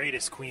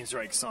greatest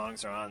Queensryche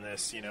songs are on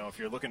this. If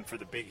you're looking for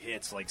the big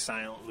hits like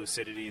Silent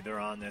Lucidity, they're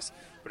on this.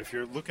 But if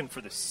you're looking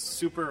for the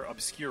super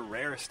obscure,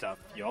 rare stuff,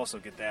 you also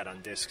get that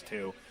on disc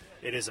too.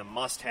 It is a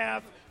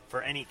must-have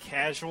for any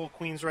casual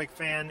Queensryche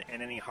fan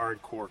and any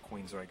hardcore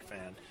Queensryche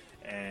fan.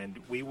 And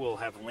we will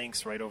have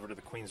links right over to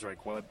the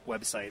Queensryche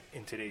website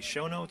in today's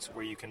show notes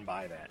where you can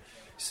buy that.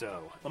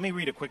 So let me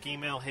read a quick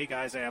email. Hey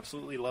guys, I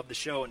absolutely love the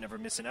show and never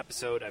miss an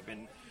episode. I've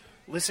been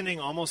listening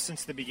almost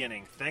since the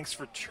beginning. Thanks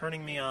for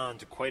turning me on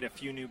to quite a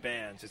few new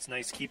bands. It's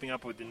nice keeping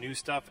up with the new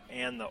stuff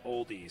and the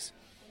oldies.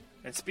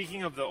 And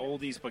speaking of the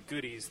oldies but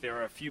goodies, there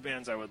are a few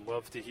bands I would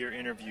love to hear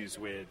interviews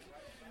with.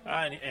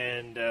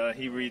 And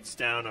he reads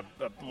down a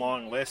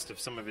long list of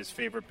some of his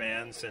favorite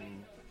bands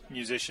and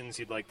musicians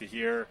he'd like to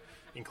hear,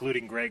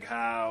 including Greg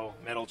Howe,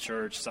 Metal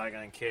Church,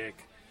 Saigon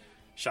Kick,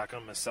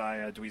 Shotgun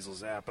Messiah,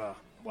 Dweezil Zappa,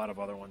 a lot of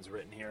other ones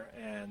written here.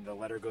 And the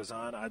letter goes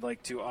on, I'd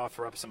like to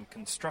offer up some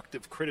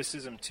constructive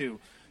criticism too.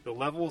 The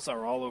levels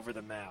are all over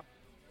the map.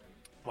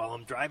 While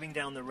I'm driving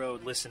down the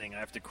road listening, I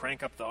have to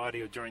crank up the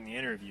audio during the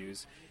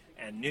interviews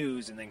and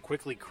news and then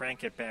quickly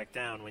crank it back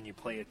down when you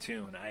play a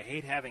tune. I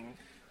hate having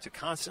to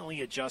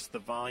constantly adjust the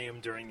volume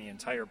during the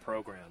entire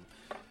program.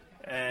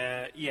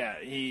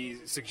 He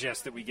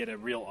suggests that we get a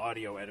real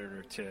audio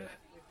editor to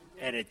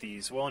edit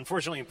these. Well,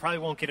 unfortunately, we probably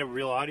won't get a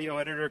real audio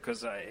editor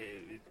because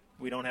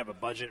we don't have a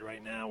budget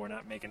right now. We're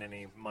not making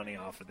any money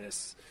off of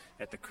this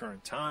at the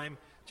current time.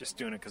 Just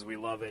doing it because we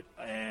love it.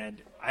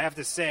 And I have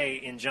to say,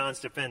 in John's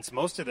defense,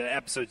 most of the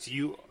episodes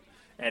you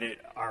edit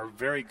are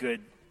very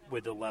good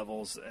with the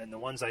levels, and the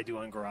ones I do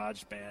on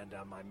GarageBand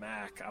on my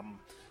Mac, I'm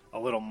a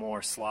little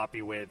more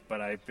sloppy with,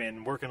 but I've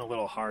been working a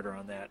little harder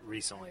on that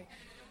recently.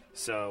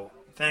 So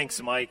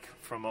thanks, Mike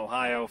from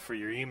Ohio, for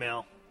your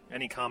email.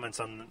 Any comments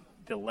on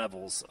the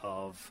levels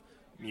of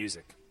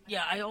music?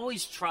 Yeah, I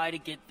always try to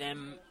get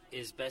them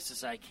as best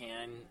as I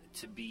can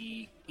to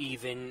be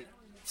even.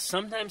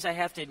 Sometimes I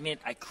have to admit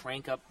I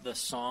crank up the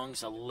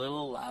songs a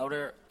little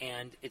louder,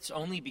 and it's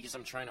only because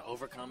I'm trying to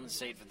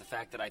overcompensate for the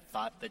fact that I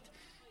thought that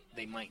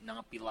they might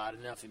not be loud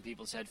enough in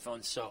people's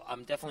headphones. So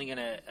I'm definitely going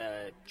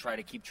to try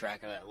to keep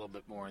track of that a little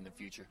bit more in the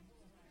future.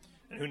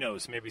 And who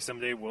knows, maybe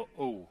someday we'll...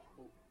 Oh,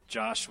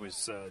 Josh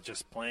was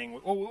just playing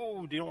with...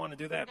 Oh, do you don't want to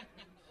do that?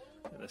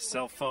 The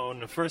cell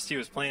phone. First he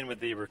was playing with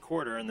the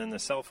recorder, and then the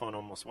cell phone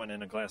almost went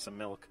in a glass of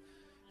milk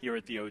here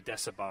at the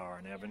Odessa Bar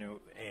on Avenue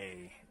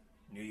A,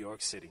 New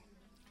York City.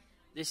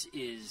 This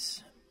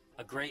is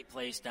a great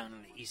place down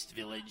in the East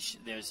Village.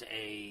 There's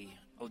a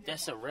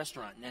Odessa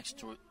restaurant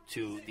next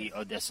to the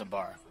Odessa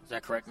Bar. Is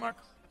that correct, Mark?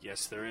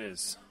 Yes, there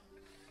is.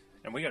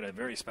 And we got a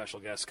very special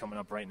guest coming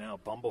up right now,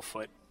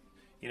 Bumblefoot.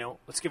 You know,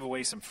 let's give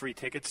away some free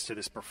tickets to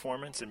this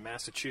performance in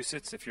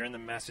Massachusetts. If you're in the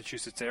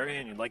Massachusetts area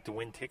and you'd like to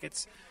win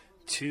tickets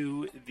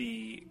to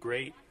the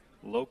great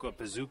Loca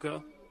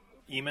Bazooka,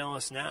 email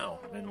us now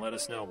and let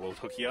us know. We'll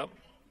hook you up.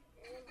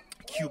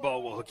 Cue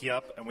Ball will hook you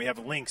up, and we have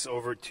links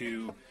over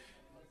to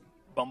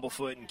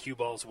Bumblefoot and Cue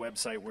Ball's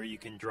website where you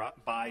can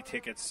buy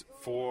tickets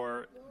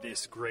for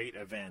this great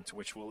event,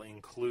 which will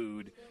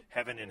include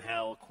Heaven and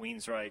Hell,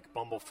 Queensryche,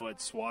 Bumblefoot,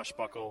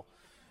 Swashbuckle,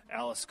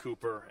 Alice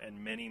Cooper,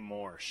 and many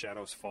more.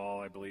 Shadows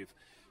Fall, I believe.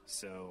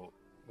 So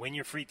win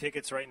your free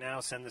tickets right now.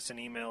 Send us an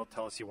email.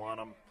 Tell us you want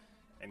them.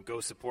 And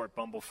go support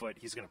Bumblefoot.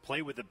 He's going to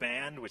play with the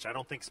band, which I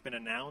don't think has been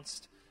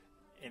announced,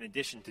 in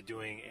addition to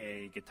doing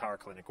a guitar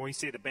clinic. When we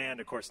say the band,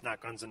 of course,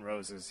 not Guns N'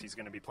 Roses. He's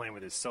going to be playing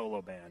with his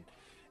solo band.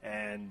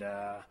 And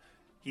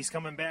he's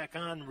coming back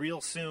on real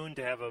soon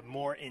to have a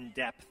more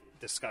in-depth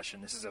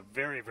discussion. This is a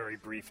very, very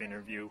brief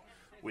interview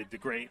with the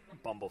great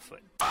Bumblefoot.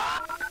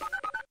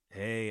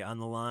 Hey, on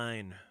the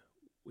line,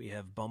 we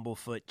have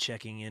Bumblefoot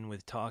checking in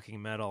with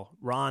Talking Metal.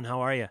 Ron,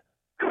 how are you?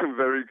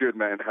 Very good,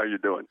 man. How you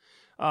doing?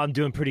 I'm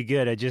doing pretty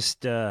good. I just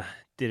did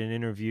an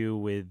interview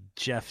with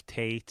Jeff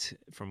Tate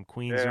from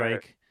Queensryche. Yeah,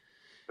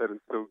 that is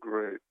so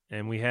great.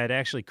 And we had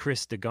actually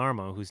Chris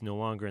DeGarmo, who's no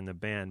longer in the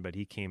band, but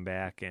he came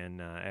back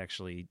and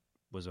actually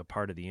was a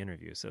part of the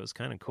interview. So it was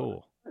kind of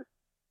cool.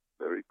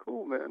 Very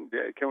cool, man.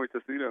 Yeah, I can't wait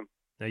to see them.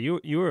 Now,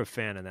 you were a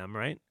fan of them,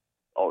 right?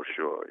 Oh,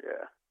 sure.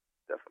 Yeah,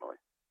 definitely.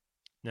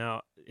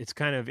 Now, it's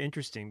kind of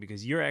interesting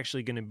because you're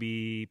actually going to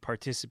be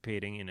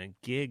participating in a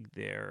gig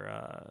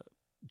they're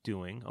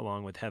doing,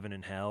 along with Heaven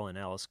and Hell and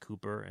Alice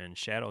Cooper and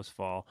Shadows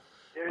Fall.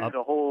 Yeah,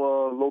 the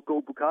whole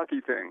Loco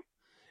Bukkake thing.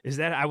 Is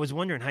that, I was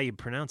wondering how you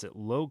pronounce it,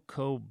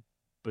 Loco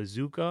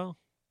Bazooka?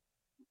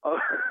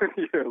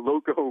 Yeah,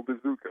 Loco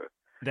Bazooka.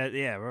 That,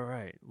 yeah,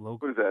 right. What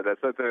is that? That's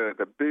at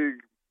the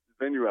big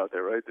venue out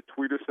there, right? The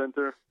Tweeter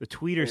Center? The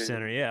Tweeter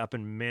Center, yeah, up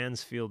in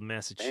Mansfield,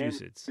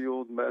 Massachusetts.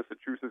 Mansfield,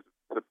 Massachusetts,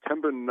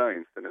 September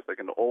 9th, and it's like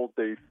an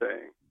all-day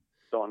thing.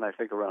 So, and I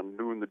think around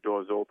noon the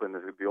doors open.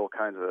 There's going to be all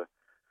kinds of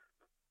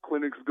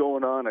clinics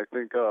going on. I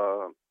think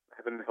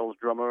Heaven and Hell's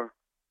drummer,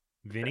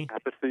 Vinny?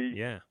 Apathy.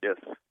 Yeah. Yes,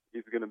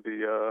 he's going to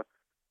be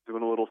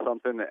doing a little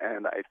something.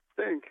 And I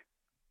think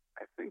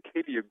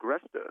Katie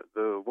Agresta,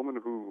 the woman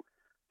who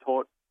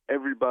taught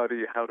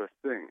everybody how to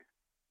sing,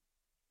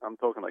 I'm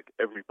talking like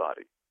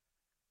everybody.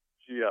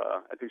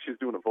 I think she's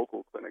doing a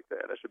vocal clinic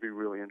there. That should be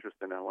really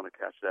interesting. I want to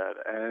catch that.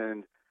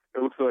 And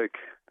it looks like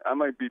I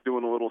might be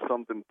doing a little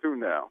something too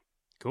now.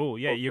 Cool.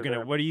 Yeah, you're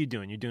gonna. What are you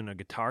doing? You're doing a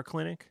guitar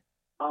clinic?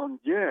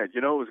 Yeah.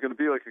 It was going to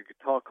be like a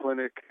guitar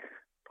clinic,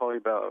 probably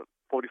about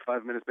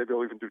 45 minutes. Maybe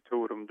I'll even do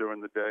 2 of them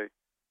during the day.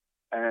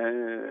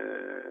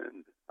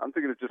 And I'm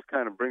thinking of just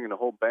kind of bringing the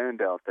whole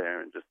band out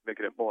there and just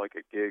making it more like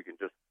a gig and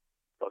just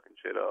fucking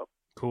shit up.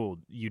 Cool.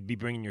 You'd be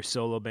bringing your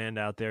solo band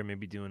out there,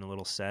 maybe doing a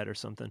little set or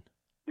something?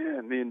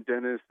 Yeah, me and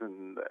Dennis,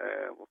 and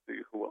we'll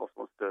see who else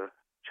wants to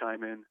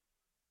chime in.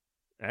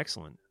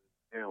 Excellent.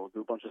 Yeah, we'll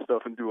do a bunch of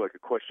stuff and do like a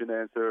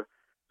question-answer,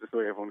 just so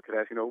everyone could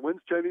ask,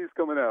 when's Chinese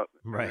coming out?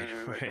 Right,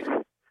 right.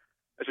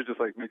 I should just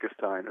like make a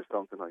sign or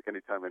something, like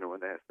anytime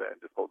anyone asks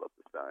that, just hold up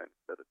the sign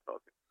instead of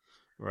talking.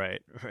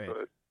 Right, right.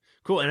 But,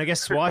 cool, and I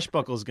guess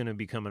Swashbuckle is going to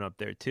be coming up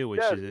there too,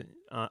 which is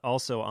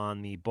also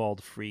on the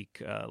Bald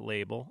Freak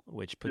label,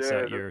 which puts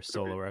out your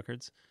solo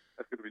records.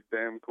 That's going to be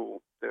damn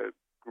cool. They're a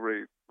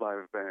great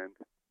live band.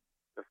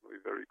 Definitely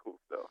very cool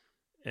stuff.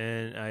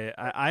 And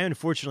I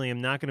unfortunately am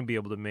not going to be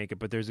able to make it,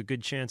 but there's a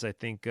good chance I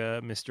think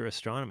Mr.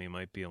 Astronomy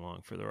might be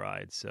along for the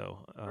ride.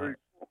 So very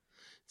cool.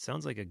 It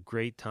sounds like a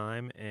great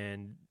time,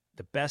 and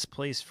the best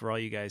place for all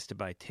you guys to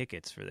buy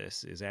tickets for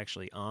this is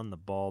actually on the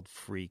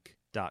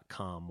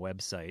baldfreak.com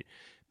website,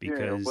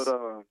 because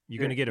you're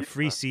going to get a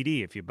free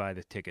CD if you buy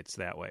the tickets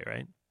that way,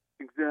 right?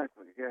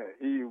 Exactly, yeah.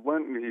 He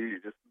went and he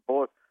just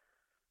bought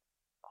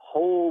a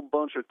whole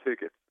bunch of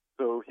tickets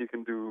so he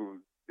can do,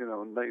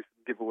 nice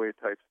giveaway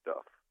type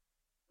stuff.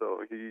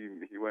 So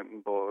he went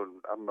and bought,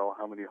 I don't know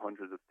how many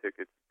hundreds of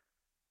tickets,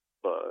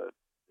 but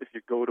if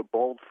you go to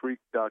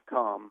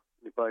baldfreak.com,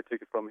 you buy a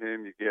ticket from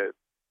him, you get,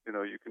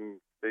 you can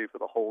stay for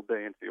the whole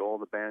day and see all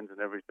the bands and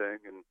everything,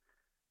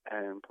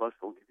 and plus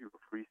they'll give you a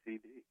free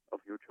CD of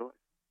your choice.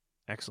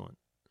 Excellent.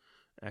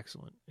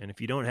 And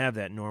if you don't have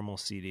that normal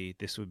CD,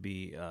 this would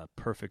be a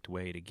perfect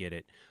way to get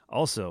it.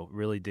 Also,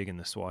 really digging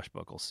the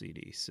Swashbuckle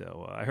CD.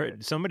 So I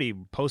heard somebody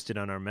posted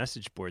on our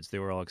message boards, they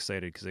were all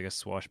excited because I guess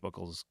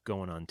Swashbuckle's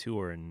going on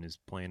tour and is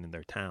playing in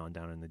their town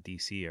down in the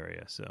D.C.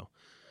 area. So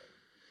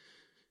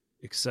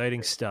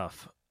exciting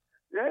stuff.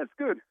 Yeah, it's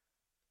good.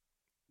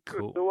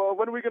 Cool. So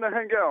when are we going to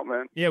hang out,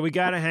 man? Yeah, we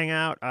got to hang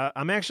out.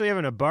 I'm actually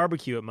having a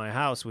barbecue at my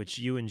house, which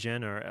you and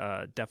Jen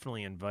are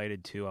definitely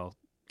invited to. I'll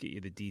get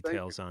you the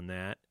details on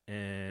that.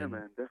 And, yeah,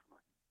 man,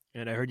 definitely.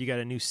 And I heard you got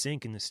a new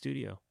sink in the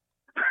studio.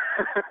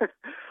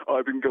 Oh,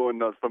 I've been going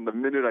nuts from the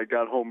minute I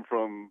got home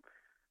from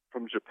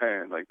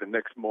Japan. Like the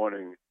next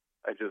morning,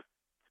 I just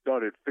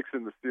started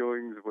fixing the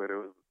ceilings where it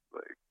was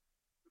like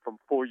from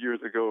 4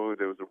 years ago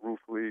there was a roof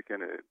leak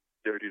and it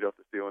dirtied up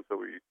the ceiling, so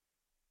we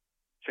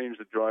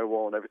changed the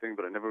drywall and everything,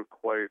 but I never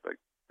quite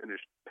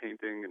finished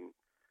painting. And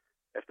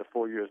after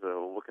 4 years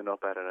of looking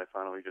up at it, I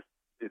finally just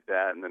did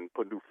that and then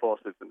put new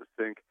faucets in the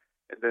sink.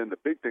 And then the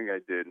big thing I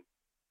did,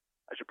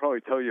 I should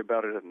probably tell you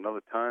about it at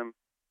another time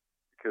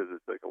because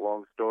it's like a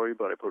long story,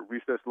 but I put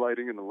recessed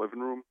lighting in the living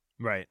room,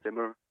 right,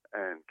 dimmer,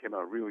 and came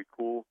out really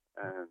cool.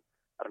 And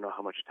I don't know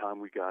how much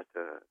time we got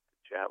to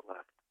chat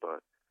left,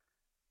 but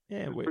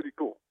yeah, it was pretty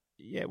cool.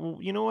 Yeah, well,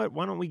 you know what?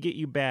 Why don't we get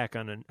you back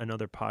on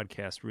another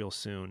podcast real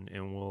soon,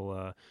 and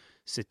we'll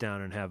sit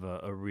down and have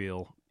a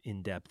real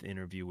in-depth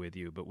interview with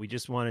you. But we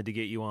just wanted to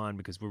get you on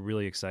because we're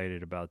really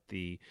excited about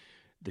the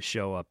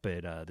show up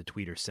at the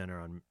Tweeter Center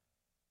on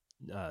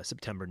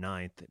September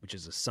 9th, which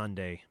is a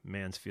Sunday,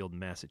 Mansfield,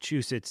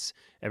 Massachusetts.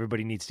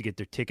 Everybody needs to get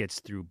their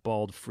tickets through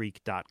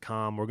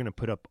baldfreak.com. We're going to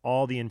put up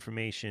all the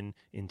information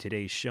in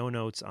today's show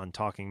notes on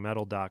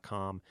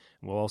talkingmetal.com.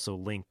 We'll also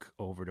link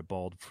over to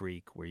Bald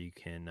Freak where you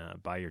can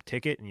buy your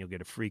ticket and you'll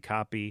get a free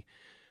copy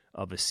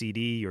of a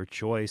CD, your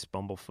choice,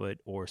 Bumblefoot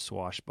or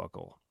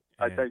Swashbuckle.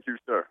 I thank you,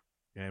 sir.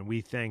 And we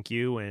thank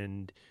you,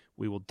 and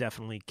we will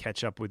definitely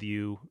catch up with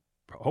you,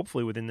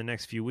 hopefully within the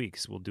next few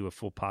weeks. We'll do a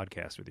full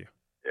podcast with you.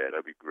 Yeah,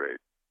 that'd be great.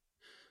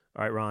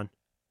 All right, Ron.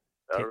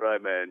 All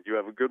right, man. You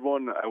have a good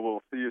one. I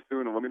will see you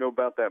soon, and let me know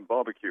about that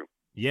barbecue.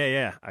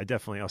 Yeah.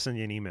 I'll send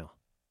you an email.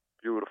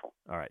 Beautiful.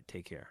 All right,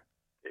 take care.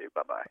 Okay,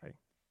 bye-bye. Bye.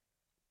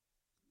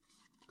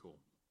 Cool.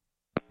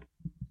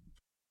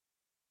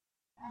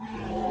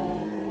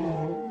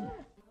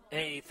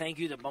 Hey, thank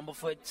you to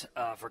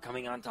Bumblefoot for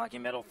coming on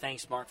Talking Metal.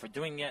 Thanks, Mark, for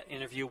doing that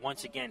interview.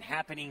 Once again,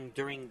 happening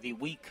during the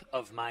week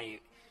of my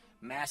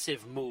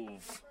massive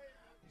move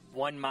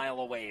 1 mile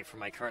away from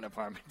my current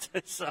apartment.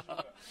 So,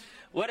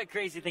 what a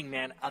crazy thing,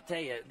 man. I'll tell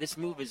you, this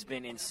move has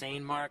been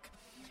insane, Mark.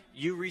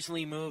 You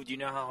recently moved. You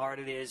know how hard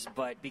it is.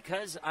 But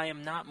because I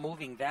am not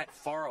moving that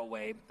far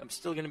away, I'm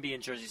still going to be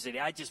in Jersey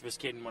City. I just was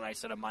kidding when I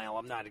said a mile.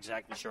 I'm not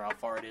exactly sure how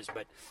far it is,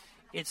 but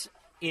it's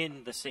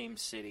in the same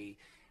city.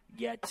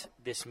 Yet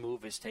this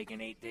move has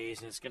taken 8 days,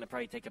 and it's going to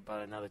probably take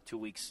about another 2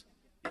 weeks.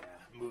 Yeah,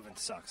 moving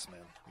sucks,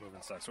 man.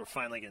 Moving sucks. We're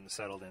finally getting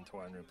settled into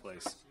our new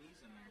place.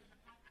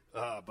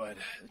 But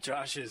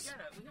Josh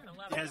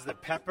has the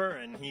pepper,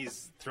 and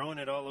he's throwing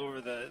it all over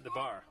the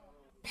bar.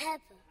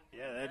 Pepper.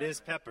 Yeah, that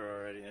is pepper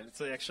already. And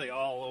it's actually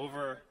all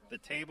over the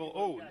table.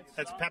 Oh,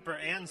 that's pepper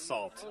and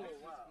salt.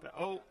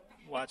 Oh,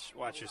 watch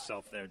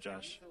yourself there,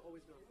 Josh.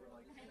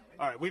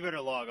 All right, we better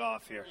log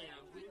off here.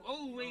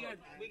 We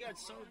got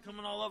salt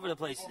coming all over the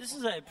place. This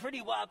is a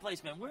pretty wild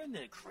place, man. We're in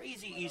the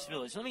crazy East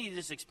Village. Let me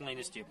just explain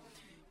this to you.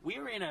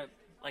 We're in a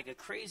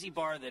crazy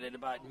bar that at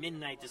about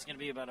midnight there's going to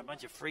be about a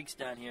bunch of freaks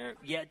down here.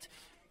 Yet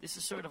this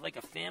is sort of like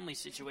a family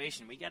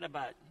situation. We got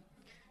about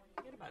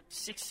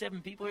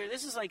 6-7 people here.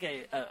 This is like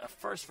a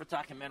first for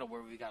Talking Metal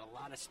where we got a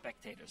lot of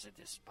spectators at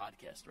this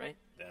podcast, right?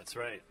 That's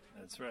right.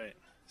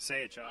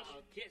 Say it, Josh.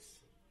 Kiss.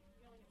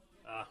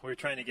 We were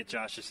trying to get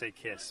Josh to say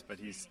kiss, but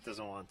he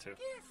doesn't want to.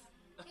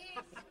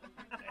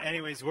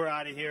 Anyways, we're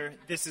out of here.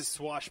 This is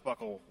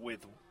Swashbuckle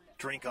with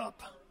Drink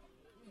Up.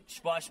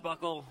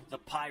 Swashbuckle, the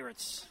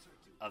pirates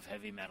of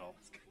heavy metal.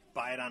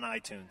 Buy it on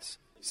iTunes.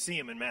 See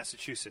him in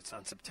Massachusetts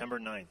on September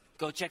 9th.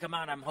 Go check him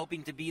out. I'm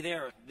hoping to be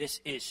there.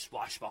 This is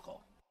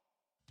Swashbuckle.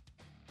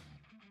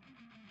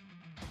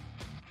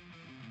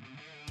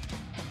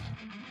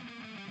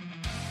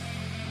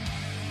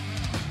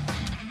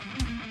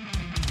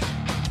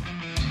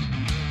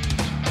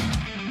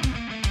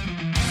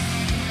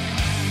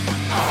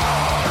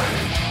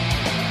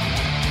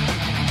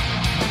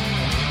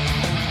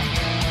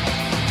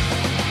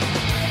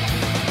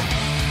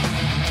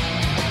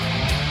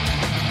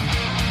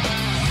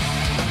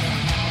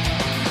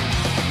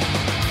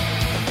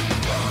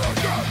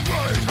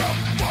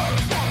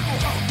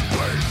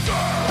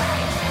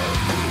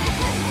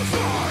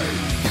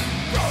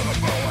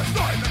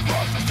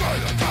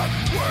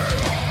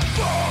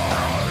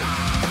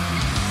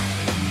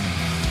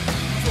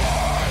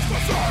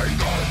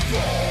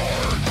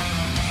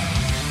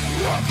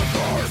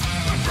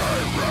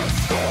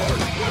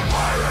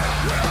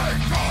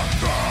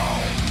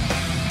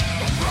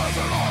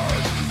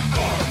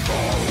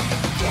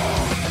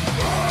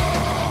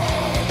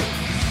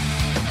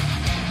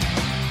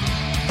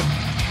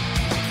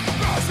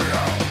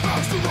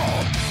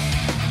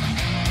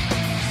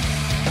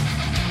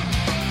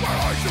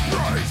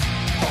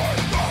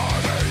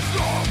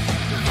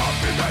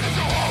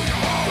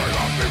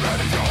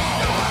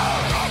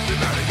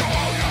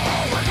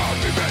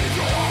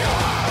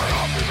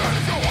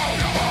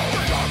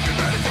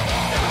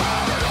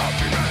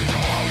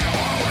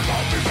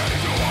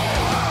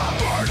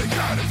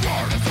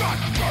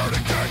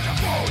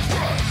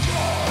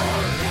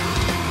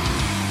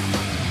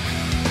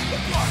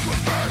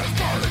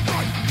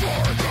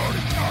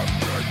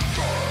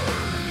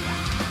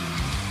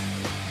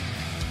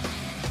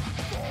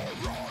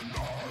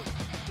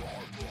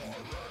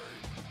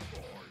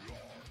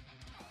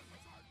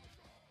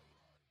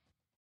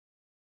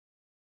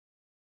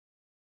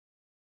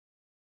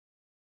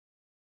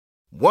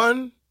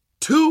 1,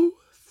 2,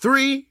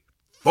 3,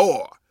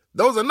 4.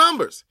 Those are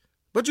numbers,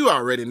 but you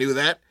already knew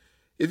that.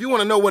 If you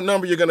want to know what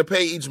number you're going to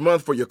pay each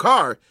month for your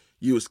car,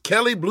 use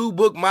Kelley Blue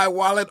Book My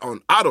Wallet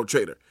on Auto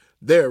Trader.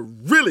 They're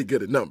really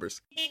good at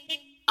numbers.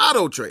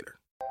 Auto Trader.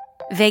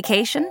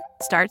 Vacation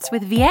starts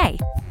with VA.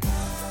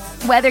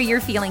 Whether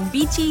you're feeling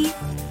beachy,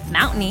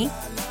 mountainy,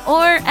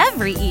 or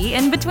every E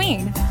in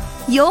between,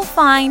 you'll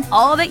find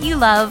all that you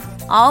love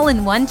all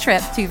in one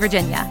trip to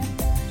Virginia.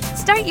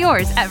 Start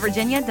yours at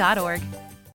virginia.org.